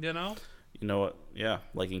 You know? You know what? Yeah,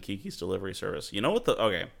 like in Kiki's delivery service. You know what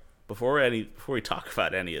before we talk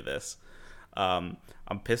about any of this, I'm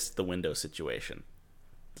pissed at the window situation.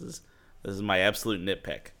 This is my absolute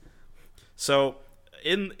nitpick. So,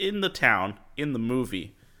 in the town, in the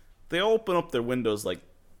movie, they open up their windows like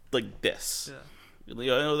this. Yeah. They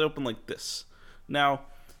open like this. Now,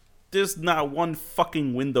 there's not one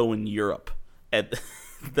fucking window in Europe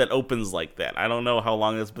that opens like that. I don't know how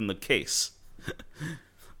long that's been the case.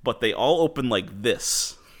 But they all open like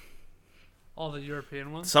this. All the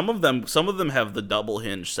European ones? Some of them have the double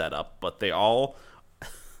hinge set up, but they all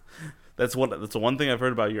that's the one thing I've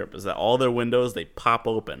heard about Europe is that all their windows they pop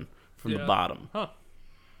open from the bottom. Huh.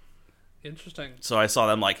 Interesting. So I saw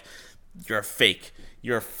them like, you're a fake.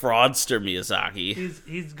 You're a fraudster, Miyazaki.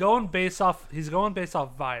 He's going based off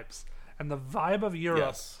vibes. And the vibe of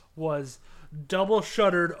Europe was double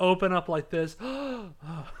shuttered, open up like this.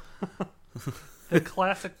 The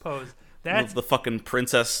classic pose. That's the fucking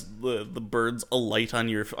princess, the birds alight on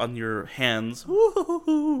your hands.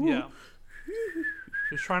 Yeah.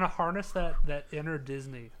 He's trying to harness that inner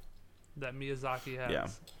Disney that Miyazaki has. Yeah.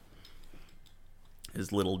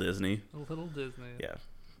 His little Disney. Little Disney. Yeah.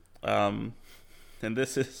 And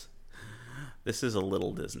this is a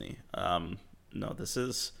little Disney. No, this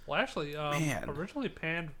is... Well, actually, originally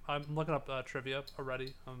panned... I'm looking up trivia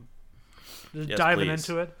already. Just diving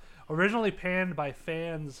into it. Originally panned by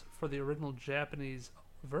fans for the original Japanese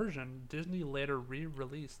version, Disney later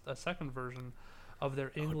re-released a second version of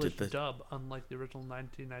their English dub, unlike the original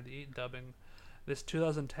 1998 dubbing. This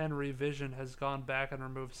 2010 revision has gone back and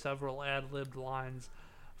removed several ad-libbed lines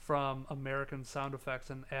from American sound effects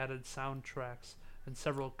and added soundtracks, and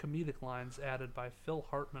several comedic lines added by Phil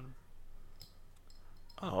Hartman.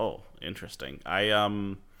 Oh, interesting. I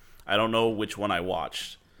don't know which one I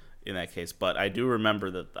watched in that case, but I do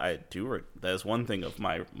remember that that is one thing of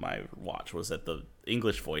my watch was that the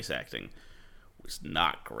English voice acting was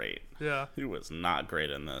not great. Yeah. He was not great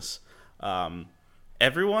in this.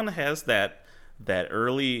 Everyone has that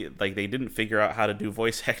early, like, they didn't figure out how to do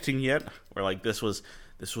voice acting yet, or like this was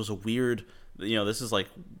a weird, this is like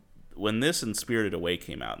when this and Spirited Away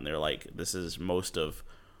came out, and they're like, this is most of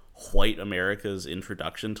white America's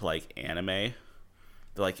introduction to like anime.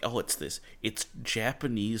 They're like, oh, it's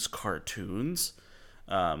Japanese cartoons,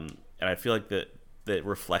 and I feel like that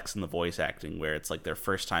reflects in the voice acting, where it's like their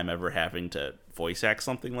first time ever having to voice act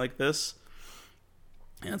something like this,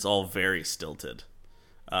 and it's all very stilted.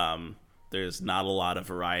 There's not a lot of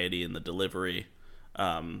variety in the delivery.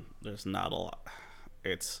 There's not a lot.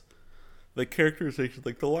 It's the characterization,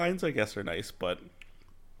 like the lines, I guess, are nice, but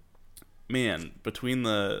man, between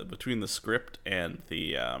the script and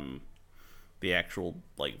the actual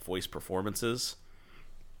like voice performances,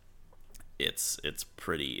 it's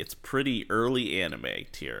pretty early anime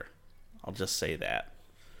tier. I'll just say that.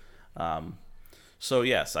 So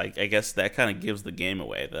yes, I guess that kind of gives the game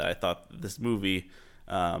away, that I thought this movie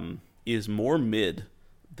is more mid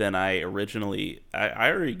than I originally. I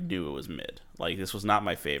already knew it was mid. Like, this was not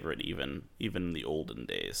my favorite, even in the olden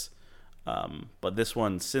days. But this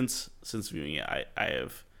one, since viewing it, I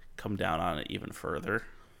have come down on it even further.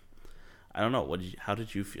 I don't know. How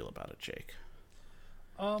did you feel about it, Jake?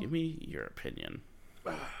 Give me your opinion.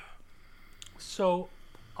 So,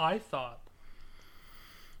 I thought,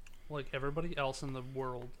 like everybody else in the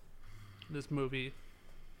world, this movie,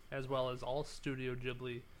 as well as all Studio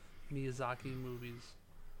Ghibli Miyazaki movies,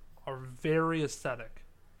 are very aesthetic.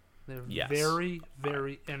 They're very,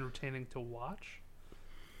 very entertaining to watch.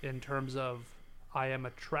 In terms of, I am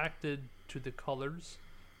attracted to the colors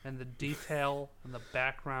and the detail and the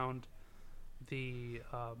background, the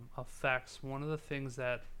effects. One of the things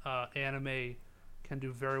that anime can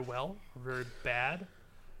do very well, or very bad,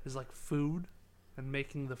 is like food and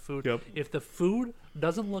making the food. Yep. If the food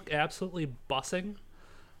doesn't look absolutely bussing,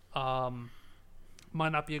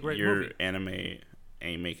 might not be a great movie. Your anime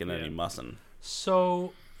ain't making any mussin'.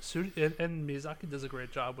 So and Miyazaki does a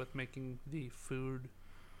great job with making the food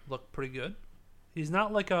look pretty good. He's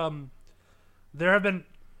not like there have been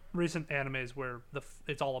recent animes where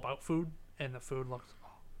it's all about food, and the food looks,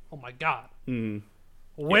 oh my god,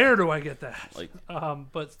 where do I get that? Like,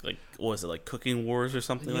 but like, what was it, like Cooking Wars or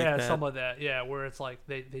something like that? Yeah, something like that. Yeah, where it's like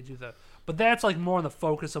they do but that's like more on the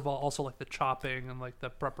focus of also like the chopping and like the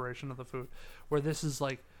preparation of the food. Where this is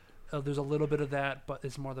like there's a little bit of that, but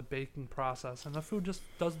it's more the baking process, and the food just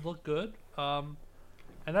does look good.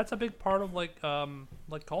 And that's a big part of like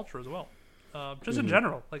culture as well. Just in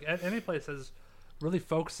general, like any place has really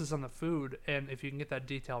focuses on the food, and if you can get that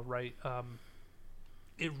detail right,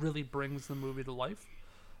 it really brings the movie to life.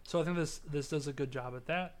 So I think this does a good job at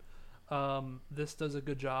that. This does a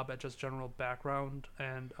good job at just general background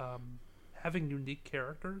and having unique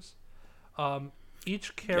characters.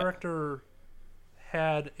 Each character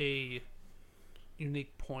had a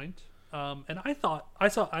unique point, and I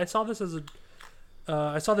saw this as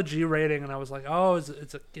I saw the G rating and I was like, oh,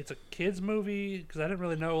 it's a kids movie, because I didn't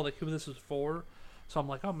really know like who this was for. So I'm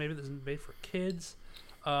like, oh, maybe this is made for kids.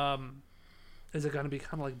 Is it going to be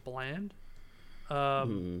kind of like bland?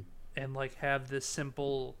 And like have this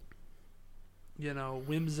simple,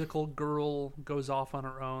 whimsical girl goes off on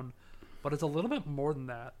her own, but it's a little bit more than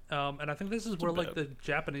that. And I think this is where like the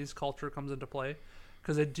Japanese culture comes into play,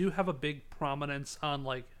 because they do have a big prominence on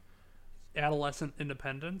like adolescent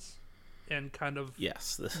independence and kind of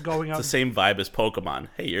going out. It's the same vibe as Pokemon.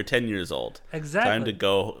 Hey, you're 10 years old. Exactly. Time to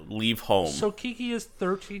go leave home. So Kiki is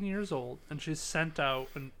 13 years old, and she's sent out,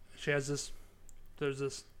 and she has there's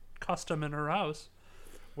this custom in her house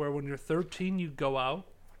where when you're 13, you go out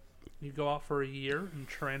for a year and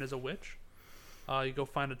train as a witch. You go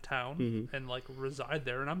find a town and like reside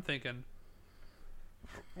there. And I'm thinking,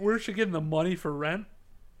 where's she getting the money for rent?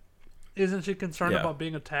 Isn't she concerned about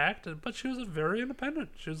being attacked? But she was very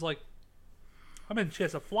independent. She was like, she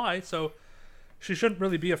has to fly, so she shouldn't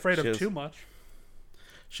really be afraid of too much.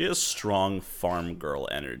 She has strong farm girl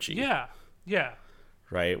energy. Yeah.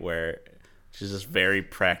 Right, where she's just very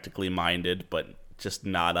practically minded, but just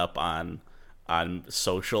not up on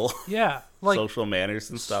social social manners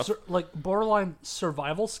and stuff. Like borderline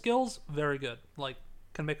survival skills, very good. Like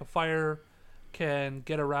can make a fire, can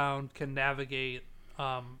get around, can navigate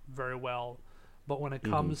very well. But when it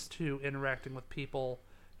comes to interacting with people,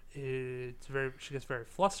 she gets very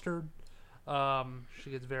flustered. She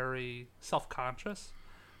gets very self-conscious.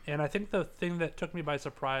 And I think the thing that took me by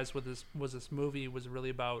surprise with this movie was really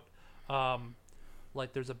about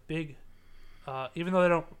like there's a big even though they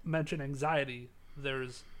don't mention anxiety,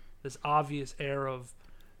 there's this obvious air of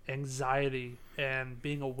anxiety and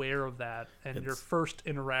being aware of that, and your first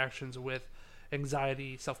interactions with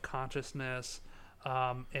anxiety, self-consciousness,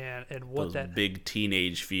 and what Those that big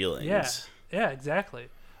teenage feelings. yeah, exactly.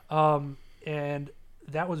 And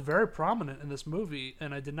that was very prominent in this movie,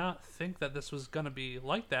 and I did not think that this was going to be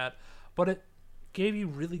like that, but it gave you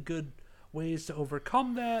really good ways to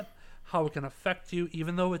overcome that, how it can affect you,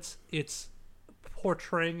 even though it's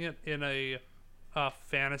portraying it in a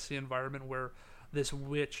fantasy environment where this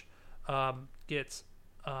witch gets,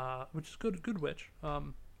 which is good witch,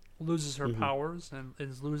 loses her powers and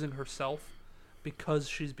is losing herself because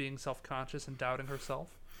she's being self-conscious and doubting herself.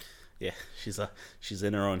 Yeah, she's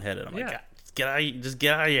in her own head, and I'm Yeah. like, just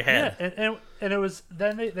get out of your head. Yeah, and it was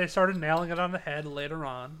then they started nailing it on the head later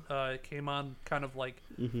on. It came on kind of like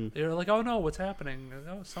they were like, oh no, what's happening?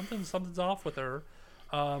 Oh, something's off with her.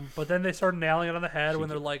 But then they started nailing it on the head when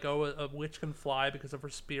they're like, oh, a witch can fly because of her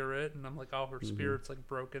spirit, and I'm like, oh, her spirit's like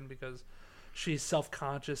broken because she's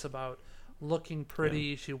self-conscious about looking pretty.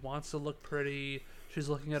 Yeah. She wants to look pretty. She's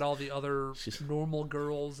looking at all the other normal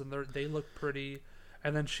girls, and they look pretty.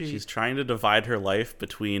 And then she's trying to divide her life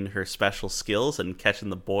between her special skills and catching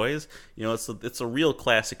the boys. You know, it's a real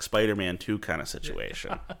classic Spider-Man 2 kind of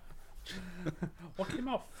situation. What came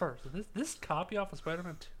out first? This copy off of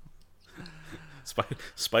Spider-Man 2?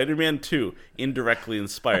 Spider-Man 2, indirectly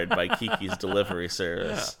inspired by Kiki's delivery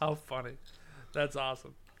service. How funny. That's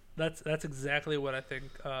awesome. That's exactly what I think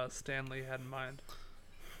Stanley had in mind.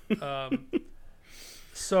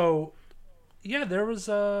 So, yeah, there was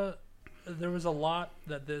a lot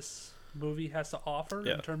that this movie has to offer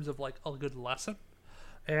in terms of like a good lesson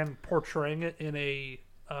and portraying it in a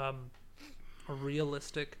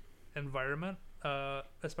realistic environment,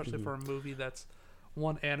 especially for a movie that's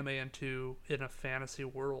one, anime, and two, in a fantasy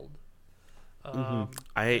world.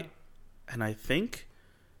 I think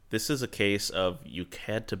this is a case of you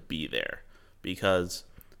had to be there because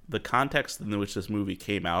the context in which this movie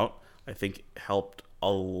came out, I think, helped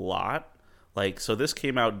a lot. Like, so this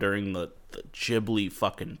came out during the Ghibli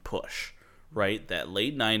fucking push, right? That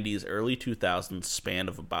late 90s, early 2000s span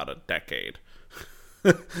of about a decade,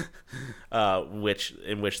 in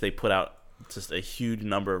which they put out just a huge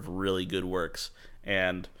number of really good works.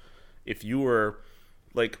 And if you were,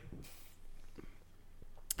 like,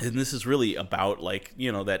 and this is really about, like,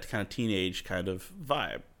 you know, that kind of teenage kind of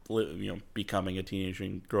vibe, you know, becoming a teenager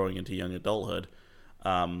and growing into young adulthood.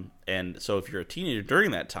 And so if you're a teenager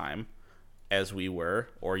during that time, as we were,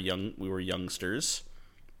 or we were youngsters,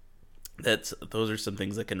 those are some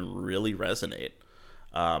things that can really resonate.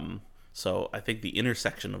 So I think the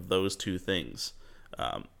intersection of those two things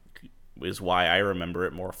is why I remember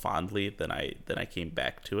it more fondly than I came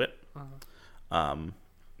back to it. Because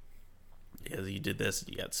you did this,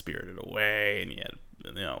 and you got Spirited Away, and you had,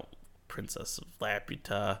 you know, Princess of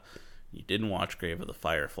Laputa. You didn't watch Grave of the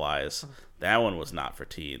Fireflies. That one was not for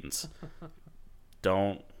teens.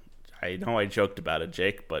 I know I joked about it,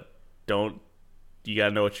 Jake, but you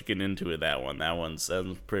gotta know what you're getting into with that one. That one's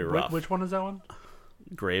pretty rough. Which one is that one?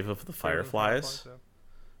 Grave of the Fireflies.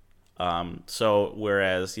 So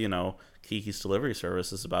whereas, you know, Kiki's Delivery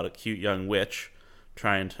Service is about a cute young witch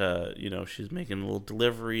trying to, you know, she's making a little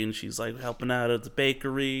delivery and she's like helping out at the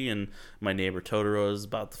bakery, and My Neighbor Totoro is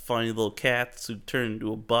about the funny little cats who turn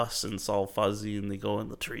into a bus and it's all fuzzy and they go in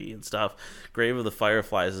the tree and stuff. Grave of the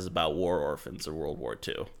Fireflies is about war orphans in World War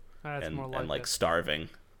II. That's more like and like it. Starving.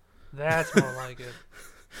 That's more like it.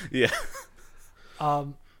 Yeah.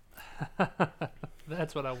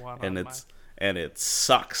 That's what I want. And it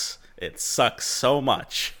sucks. It sucks so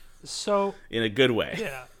much. So in a good way.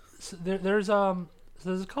 Yeah. So there's a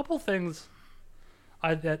couple things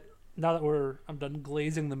now that I'm done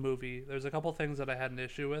glazing the movie. There's a couple things that I had an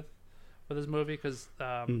issue with this movie because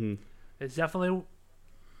it's definitely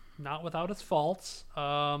not without its faults.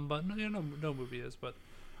 But no movie is. But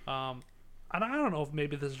and I don't know if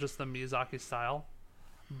maybe this is just the Miyazaki style,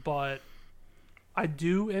 but I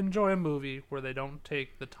do enjoy a movie where they don't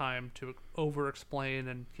take the time to over-explain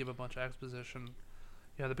and give a bunch of exposition.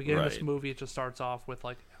 Yeah, the beginning of this movie, it just starts off with,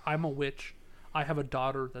 like, I'm a witch. I have a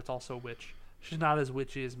daughter that's also a witch. She's not as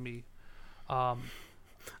witchy as me. I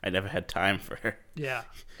never had time for her. Yeah.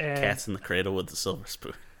 Cat's in the cradle with the silver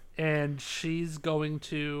spoon. And she's going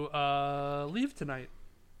to leave tonight.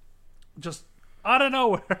 Just out of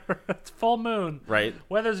nowhere. It's full moon. Right.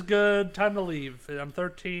 Weather's good. Time to leave. I'm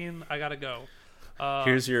 13. I gotta go.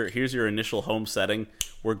 Here's your initial home setting.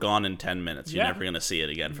 We're gone in 10 minutes. You're never going to see it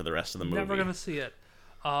again for the rest of the movie. Never going to see it.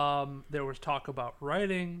 There was talk about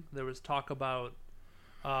writing. There was talk about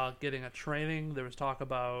getting a training. There was talk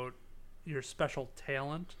about your special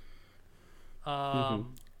talent.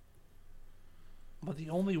 but the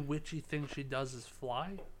only witchy thing she does is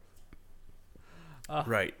fly.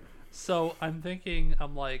 Right. So I'm thinking,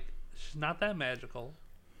 I'm like, she's not that magical.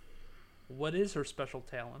 What is her special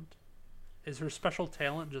talent? Is her special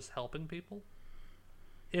talent just helping people?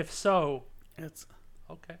 If so, It's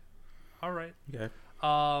okay, all right. okay.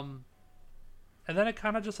 And then it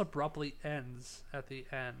kind of just abruptly ends at the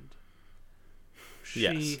end. She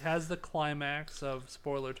Yes. has the climax of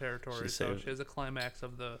spoiler territory. She So saved- she has a climax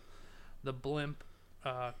of the blimp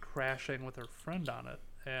crashing with her friend on it,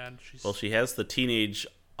 and she's Well, she has the teenage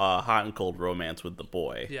hot and cold romance with the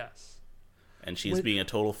boy, yes. and she's With- being a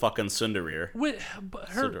total fucking tsundere. But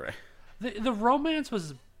her Tsundere. the romance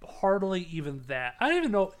was hardly even that. I don't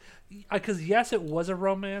even know, because yes, it was a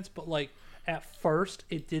romance, but like at first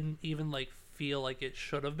it didn't even like feel like it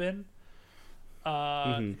should have been,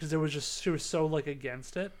 because there was just, she was so like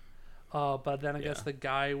against it. But then I guess Yeah. the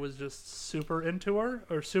guy was just super into her,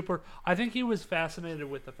 or super. I think he was fascinated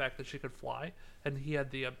with the fact that she could fly, and he had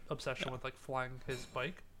the obsession with like flying his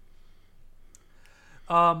bike.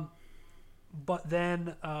 But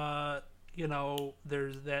then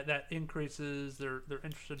there's that increases. They're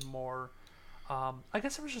interested more. I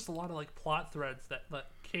guess there was just a lot of like plot threads that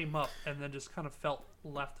came up and then just kind of felt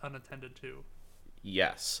left unattended to.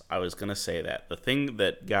 Yes, I was gonna say that. The thing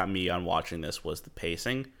that got me on watching this was the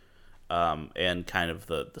pacing, and kind of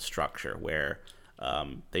the structure, where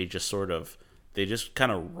they just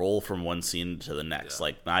kind of roll from one scene to the next,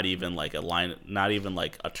 like not even like a line, not even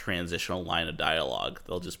like a transitional line of dialogue.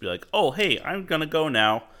 They'll just be like, "Oh, hey, I'm gonna go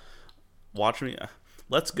now. Watch me.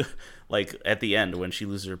 Let's go." Like at the end when she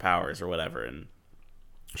loses her powers or whatever, and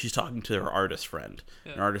she's talking to her artist friend.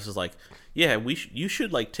 Yeah. And artist is like, "Yeah, you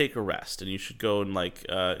should like take a rest, and you should go and like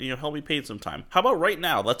help me paint some time. How about right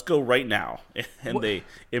now? Let's go right now." And they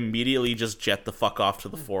immediately just jet the fuck off to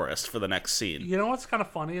the forest for the next scene. You know what's kind of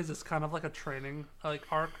funny is it's kind of like a training like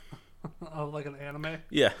arc of like an anime.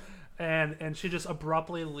 Yeah, And she just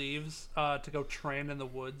abruptly leaves to go train in the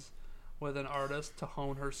woods with an artist to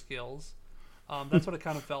hone her skills. That's what it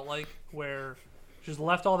kind of felt like, where she's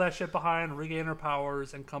left all that shit behind, regain her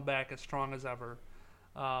powers, and come back as strong as ever.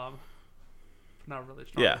 Not really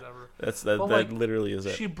strong yeah. as ever. That But, like, literally is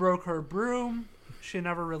it. She broke her broom. She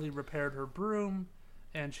never really repaired her broom,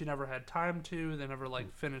 and she never had time to. They never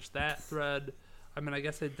like finished that thread. I mean, I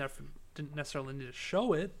guess they didn't necessarily need to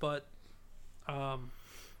show it, but and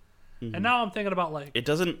now I'm thinking about like It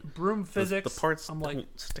doesn't. broom physics. The parts I'm don't like,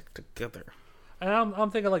 stick together. and I'm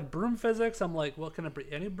thinking like broom physics. I'm like, well, can it be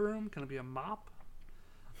any broom? Can it be a mop?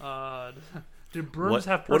 Do brooms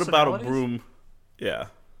have What about a personalities? broom? Yeah.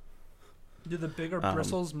 Do the bigger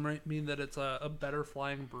bristles mean that it's a better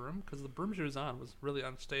flying broom? Because the broom she was on was really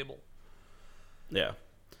unstable. Yeah.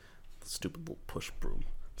 Stupid little push broom.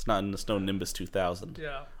 It's no Nimbus 2000.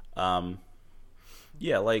 Yeah.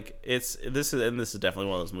 Yeah, like this is definitely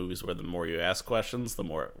one of those movies where the more you ask questions, the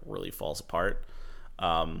more it really falls apart.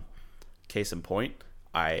 Case in point,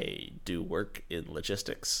 I do work in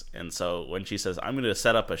logistics, and so when she says I'm going to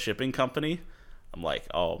set up a shipping company, I'm like,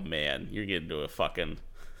 oh man, you're getting to a fucking.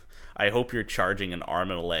 I hope you're charging an arm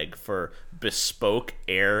and a leg for bespoke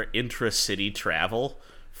air intra-city travel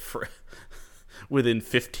for within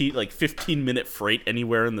 15-minute freight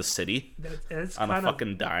anywhere in the city It's on a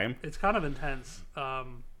fucking dime. It's kind of intense.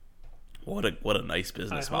 What a nice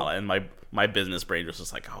business I model. hope- And my business brain was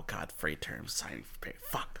just like, oh god, freight terms, signing for pay.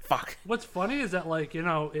 Fuck. What's funny is that like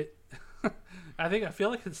it. I feel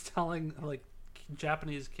like it's telling like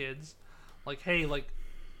Japanese kids, like, hey, like,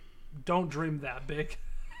 don't dream that big.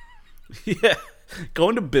 Yeah. Go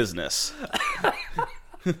into business.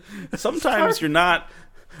 Sometimes you're not.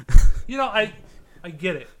 You know, I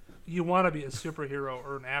get it. You want to be a superhero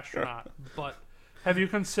or an astronaut, but have you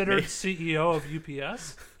considered CEO of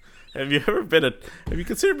UPS? Have you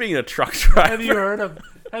considered being a truck driver? Have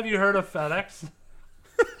you heard of FedEx?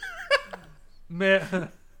 Man,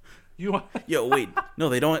 you Yo, wait. No,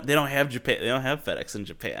 they don't have Japan. They don't have FedEx in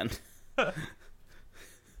Japan.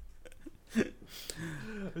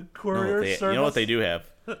 courier No, service. you know what they do have?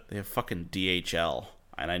 They have fucking DHL.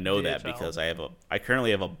 And I know that DHL. because I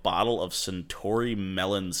currently have a bottle of Suntory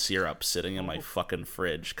melon syrup sitting in my fucking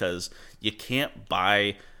fridge, because you can't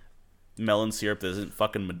buy melon syrup that isn't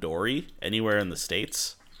fucking Midori anywhere in the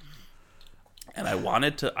States. And I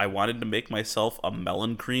wanted to make myself a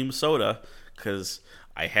melon cream soda, because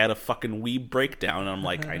I had a fucking wee breakdown, and I'm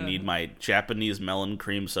like, I need my Japanese melon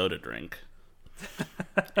cream soda drink.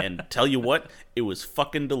 And tell you what, it was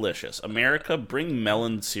fucking delicious. America, bring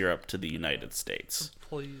melon syrup to the United States.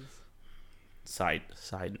 Please. Side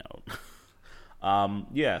note.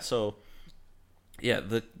 Yeah, so yeah,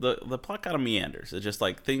 the plot kind of meanders. It's just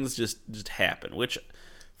like things just happen, which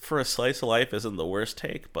for a slice of life isn't the worst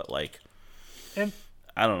take, but like, And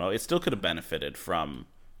I don't know, it still could have benefited from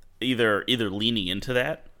either leaning into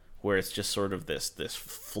that, where it's just sort of this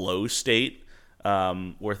flow state,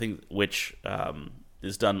 where things which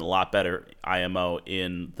is done a lot better IMO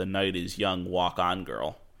in The Night Is Young, Walk On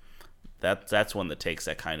Girl. That's one that takes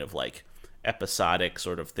that kind of like episodic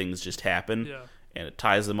sort of things just happen, yeah. and it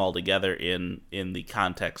ties them all together in the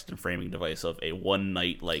context and framing device of a one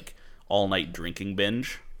night, like, all night drinking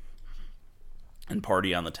binge and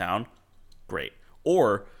party on the town. Great.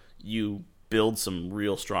 Or you build some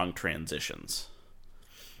real strong transitions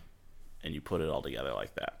and you put it all together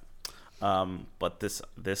like that. But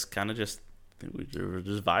this kind of just, we're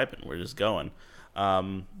just vibing, we're just going.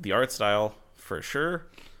 The art style for sure,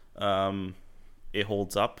 it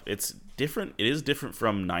holds up. It's different. It is different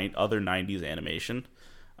from other 90s animation.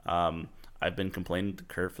 I've been complaining to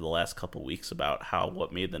Kurt for the last couple weeks about how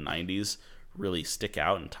what made the 90s really stick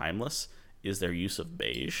out and timeless is their use of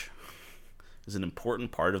beige. Is an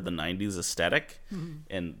important part of the 90s aesthetic,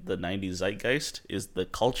 and the 90s zeitgeist is the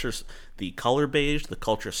cultures, the color beige, the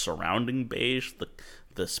culture surrounding beige,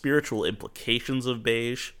 the spiritual implications of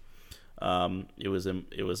beige. It was a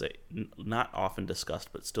not often discussed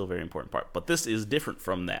but still very important part. But this is different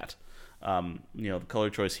from that. The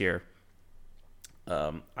color choice here,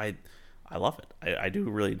 I love it. I do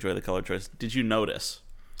really enjoy the color choice. Did you notice?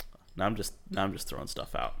 Now I'm just throwing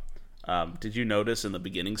stuff out. Did you notice in the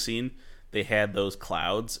beginning scene they had those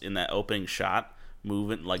clouds in that opening shot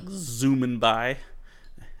moving, like zooming by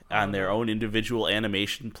on their own individual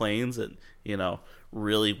animation planes, and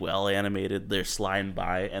really well animated. They're sliding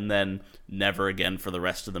by, and then never again for the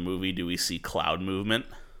rest of the movie do we see cloud movement,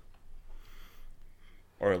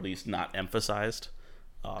 or at least not emphasized.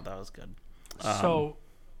 Oh, that was good.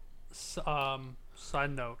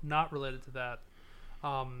 Side note, not related to that.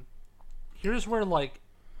 Here's where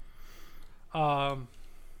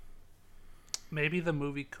maybe the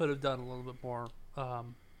movie could have done a little bit more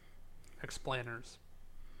explainers.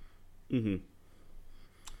 Mm-hmm.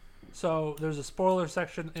 So there's a spoiler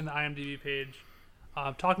section in the IMDb page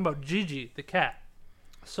talking about Gigi, the cat.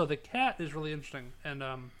 So the cat is really interesting, and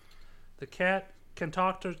the cat can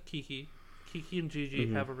talk to Kiki. Kiki and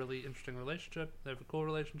Gigi have a really interesting relationship. They have a cool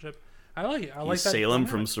relationship. I like it. I like that. Salem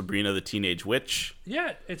from Sabrina the Teenage Witch.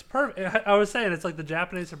 Yeah, it's perfect. I was saying it's like the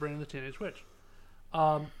Japanese Sabrina the Teenage Witch.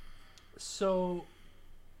 So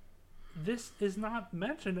this is not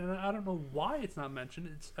mentioned, and I don't know why it's not mentioned.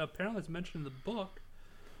 It's apparently mentioned in the book,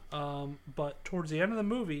 but towards the end of the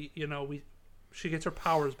movie, she gets her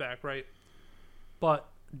powers back, right? But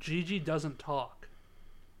Gigi doesn't talk.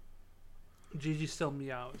 Gigi still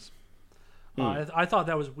meows. I thought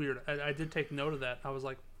that was weird. I did take note of that. I was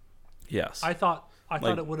like, yes. I thought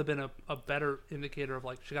it would have been a better indicator of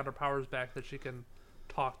like she got her powers back that she can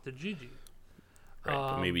talk to Gigi. Right,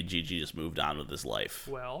 but maybe Gigi just moved on with his life.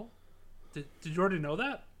 Well, did you already know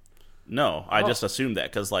that? No, I just assumed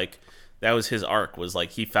that because like that was his arc. Was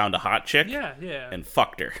like he found a hot chick, yeah, and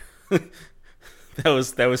fucked her.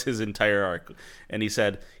 that was his entire arc, and he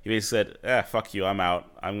basically said, fuck you, I'm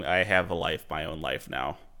out. I have my own life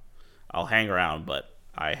now. I'll hang around, but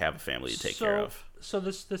I have a family to take care of. So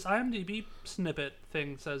this IMDb snippet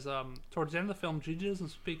thing says towards the end of the film, Gigi doesn't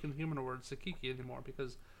speak in human words to Kiki anymore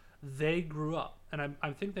because they grew up, and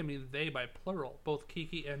I think they mean they by plural. Both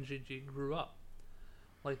Kiki and Gigi grew up.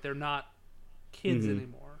 Like they're not kids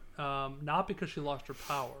anymore. Not because she lost her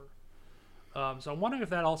power. So I'm wondering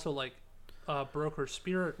if that also broke her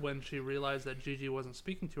spirit when she realized that Gigi wasn't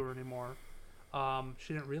speaking to her anymore.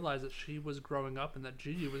 She didn't realize that she was growing up and that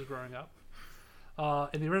Gigi was growing up.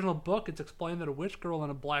 In the original book, it's explained that a witch girl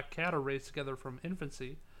and a black cat are raised together from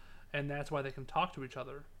infancy, and that's why they can talk to each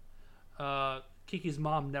other. Kiki's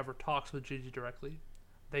mom never talks with Gigi directly.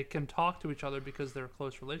 They can talk to each other because they're a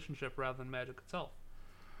close relationship rather than magic itself.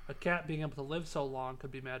 A cat being able to live so long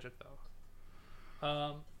could be magic,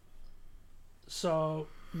 though. So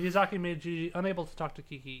Miyazaki made Gigi unable to talk to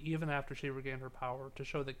Kiki even after she regained her power to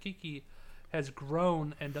show that Kiki has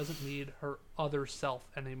grown and doesn't need her other self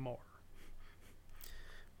anymore.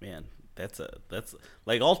 Man, that's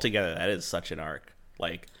like altogether that is such an arc.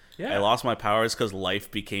 Like, yeah. I lost my powers because life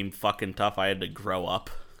became fucking tough. I had to grow up.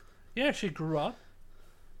 Yeah, she grew up.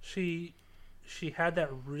 She had that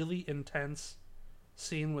really intense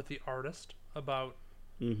scene with the artist about,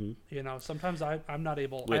 sometimes I'm not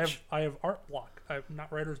able. I have art block. I have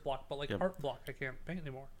not writer's block, but art block. I can't paint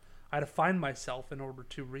anymore. I had to find myself in order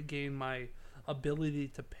to regain my ability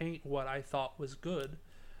to paint what I thought was good,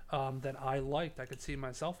 that I liked. I could see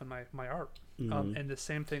myself in my art. And the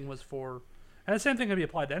same thing was for And the same thing can be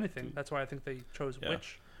applied to anything. That's why I think they chose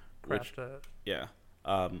witchcraft. Yeah.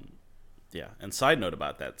 Yeah. And side note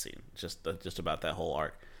about that scene, just about that whole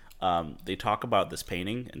arc. They talk about this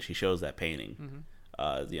painting, and she shows that painting.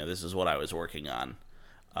 This is what I was working on.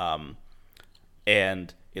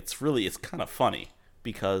 And it's kind of funny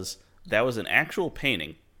because that was an actual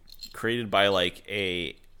painting created by like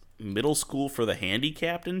a middle school for the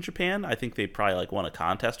handicapped in Japan. I think they probably like won a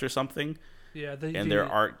contest or something. Yeah, their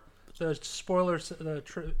art. The spoilers, the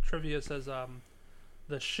trivia says,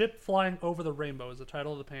 "The Ship Flying Over the Rainbow" is the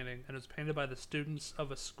title of the painting, and it was painted by the students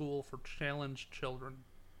of a school for challenged children.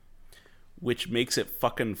 Which makes it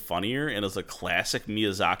fucking funnier and is a classic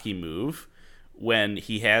Miyazaki move when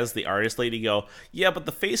he has the artist lady go, "Yeah, but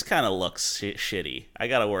the face kind of looks shitty. I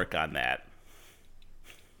gotta work on that."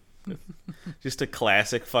 Just a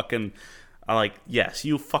classic fucking... like, yes,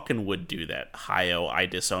 you fucking would do that. Hayao, I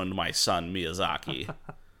disowned my son, Miyazaki.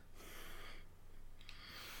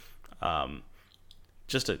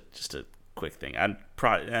 Just a quick thing.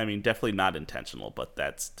 Definitely not intentional, but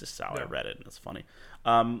that's just how I read it, and it's funny.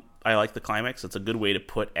 I like the climax. It's a good way to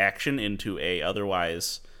put action into a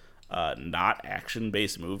otherwise not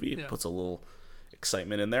action-based movie. It puts a little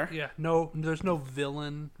excitement in there. Yeah, there's no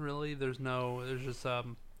villain really. There's just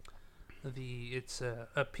it's a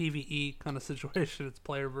PvE kind of situation. It's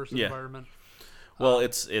player versus environment. Well,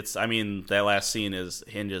 it's that last scene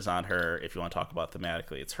hinges on her, if you want to talk about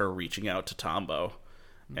thematically, it's her reaching out to Tombo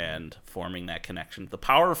and forming that connection. The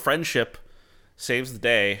power of friendship saves the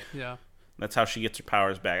day. Yeah. That's how she gets her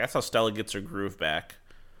powers back. That's how Stella gets her groove back.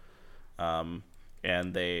 And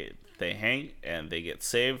they hang and they get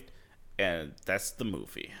saved, and that's the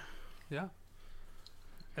movie. Yeah.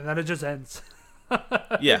 And then it just ends.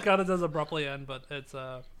 Yeah. It kind of does abruptly end, but it's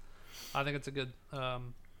I think it's a good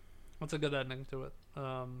ending to it.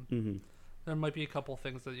 There might be a couple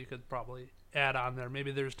things that you could probably add on there.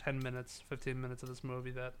 Maybe there's 10 minutes, 15 minutes of this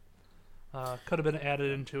movie that could have been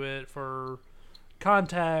added into it for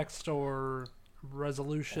context or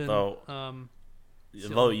resolution. Although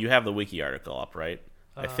you have the wiki article up, right?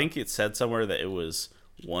 I think it said somewhere that it was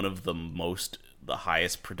one of the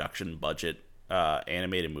highest production budget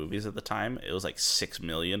animated movies at the time. It was like $6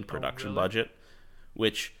 million production budget,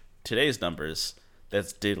 which today's numbers,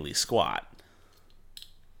 that's diddly squat.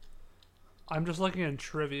 I'm just looking at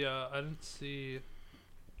trivia. I didn't see.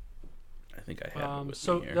 I think I have it with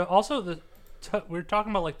me here. We're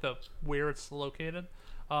talking about like where it's located.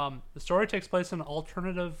 The story takes place in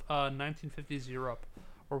alternative 1950s Europe,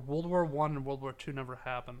 where World War I and World War II never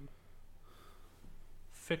happened.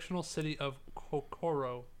 Fictional city of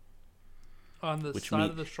Kokoro, on the side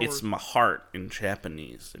of the shore. It's my heart in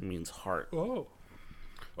Japanese. It means heart. Oh.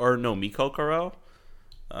 Or no, Mikokoro.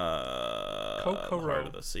 Kokoro. Heart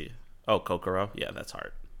of the sea. Oh, Kokoro. Yeah, that's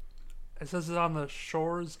heart. It says it's on the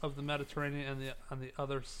shores of the Mediterranean and the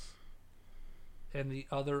other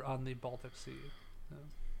on the Baltic Sea.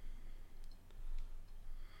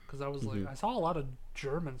 Because I was like, I saw a lot of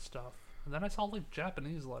German stuff, and then I saw like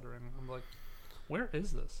Japanese lettering. I'm like, where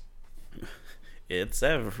is this? It's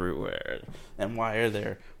everywhere. And why are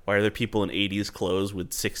there people in 80s clothes with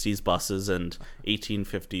 60s buses and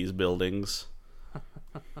 1850s buildings?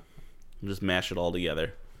 Just mash it all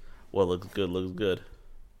together. What looks good looks good.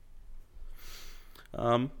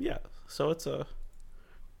 Yeah. So it's a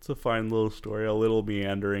fine little story, a little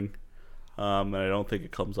meandering. And I don't think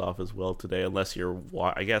it comes off as well today, unless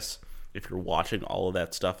I guess if you're watching all of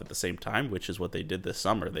that stuff at the same time, which is what they did this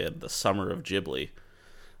summer. They had the Summer of Ghibli,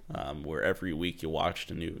 where every week you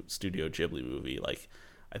watched a new Studio Ghibli movie. Like,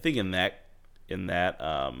 I think in that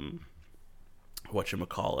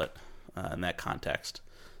whatchamacallit, in that context,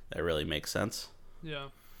 that really makes sense. Yeah.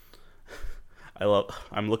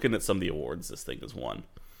 I'm looking at some of the awards this thing has won.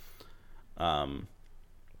 At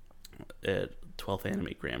 12th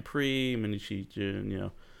Anime Grand Prix,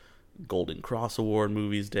 Minichi, Golden Cross Award,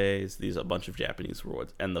 Movies Days. These are a bunch of Japanese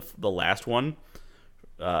awards, and the last one,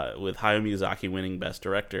 with Hayao Miyazaki winning Best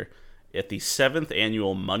Director at the 7th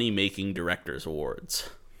Annual Money Making Directors Awards.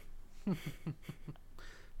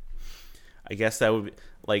 I guess that would be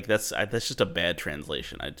like that's just a bad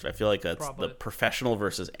translation. I feel like that's probably the professional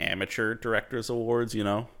versus amateur directors awards.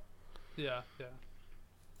 Yeah.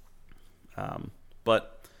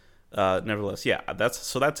 But nevertheless, yeah.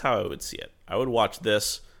 That's how I would see it. I would watch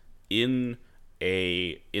this in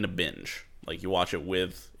a binge. Like, you watch it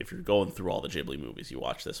if you're going through all the Ghibli movies, you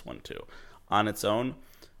watch this one too, on its own,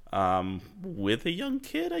 with a young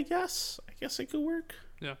kid. I guess it could work.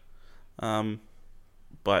 Yeah.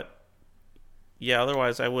 But. Yeah,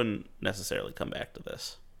 otherwise I wouldn't necessarily come back to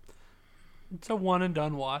this. It's a one and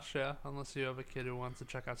done watch, yeah. Unless you have a kid who wants to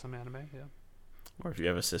check out some anime, yeah. Or if you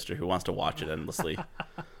have a sister who wants to watch it endlessly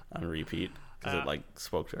on repeat because it like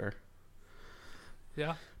spoke to her.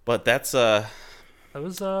 Yeah. But that's That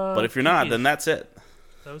was But if you're not, then that's it.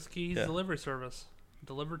 That was Kiki's delivery service.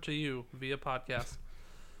 Delivered to you via podcast.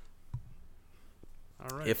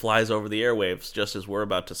 All right. It flies over the airwaves just as we're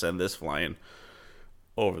about to send this flying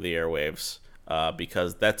over the airwaves.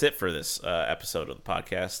 Because that's it for this episode of the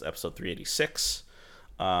podcast, episode 386.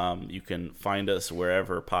 You can find us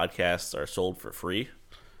wherever podcasts are sold for free,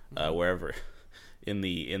 wherever in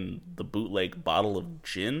the bootleg bottle of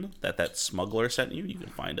gin that smuggler sent you. You can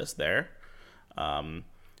find us there.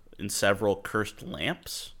 In several cursed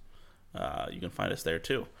lamps, you can find us there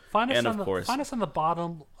too. Find us on the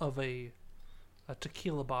bottom of a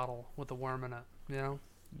tequila bottle with a worm in it. You know.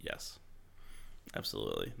 Yes,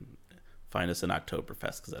 absolutely. Find us in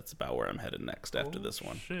Oktoberfest because that's about where I'm headed next after this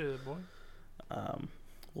one. Shit, boy.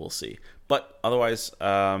 We'll see. But otherwise,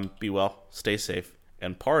 be well, stay safe,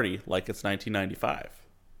 and party like it's 1995.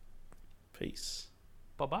 Peace.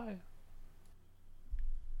 Bye-bye.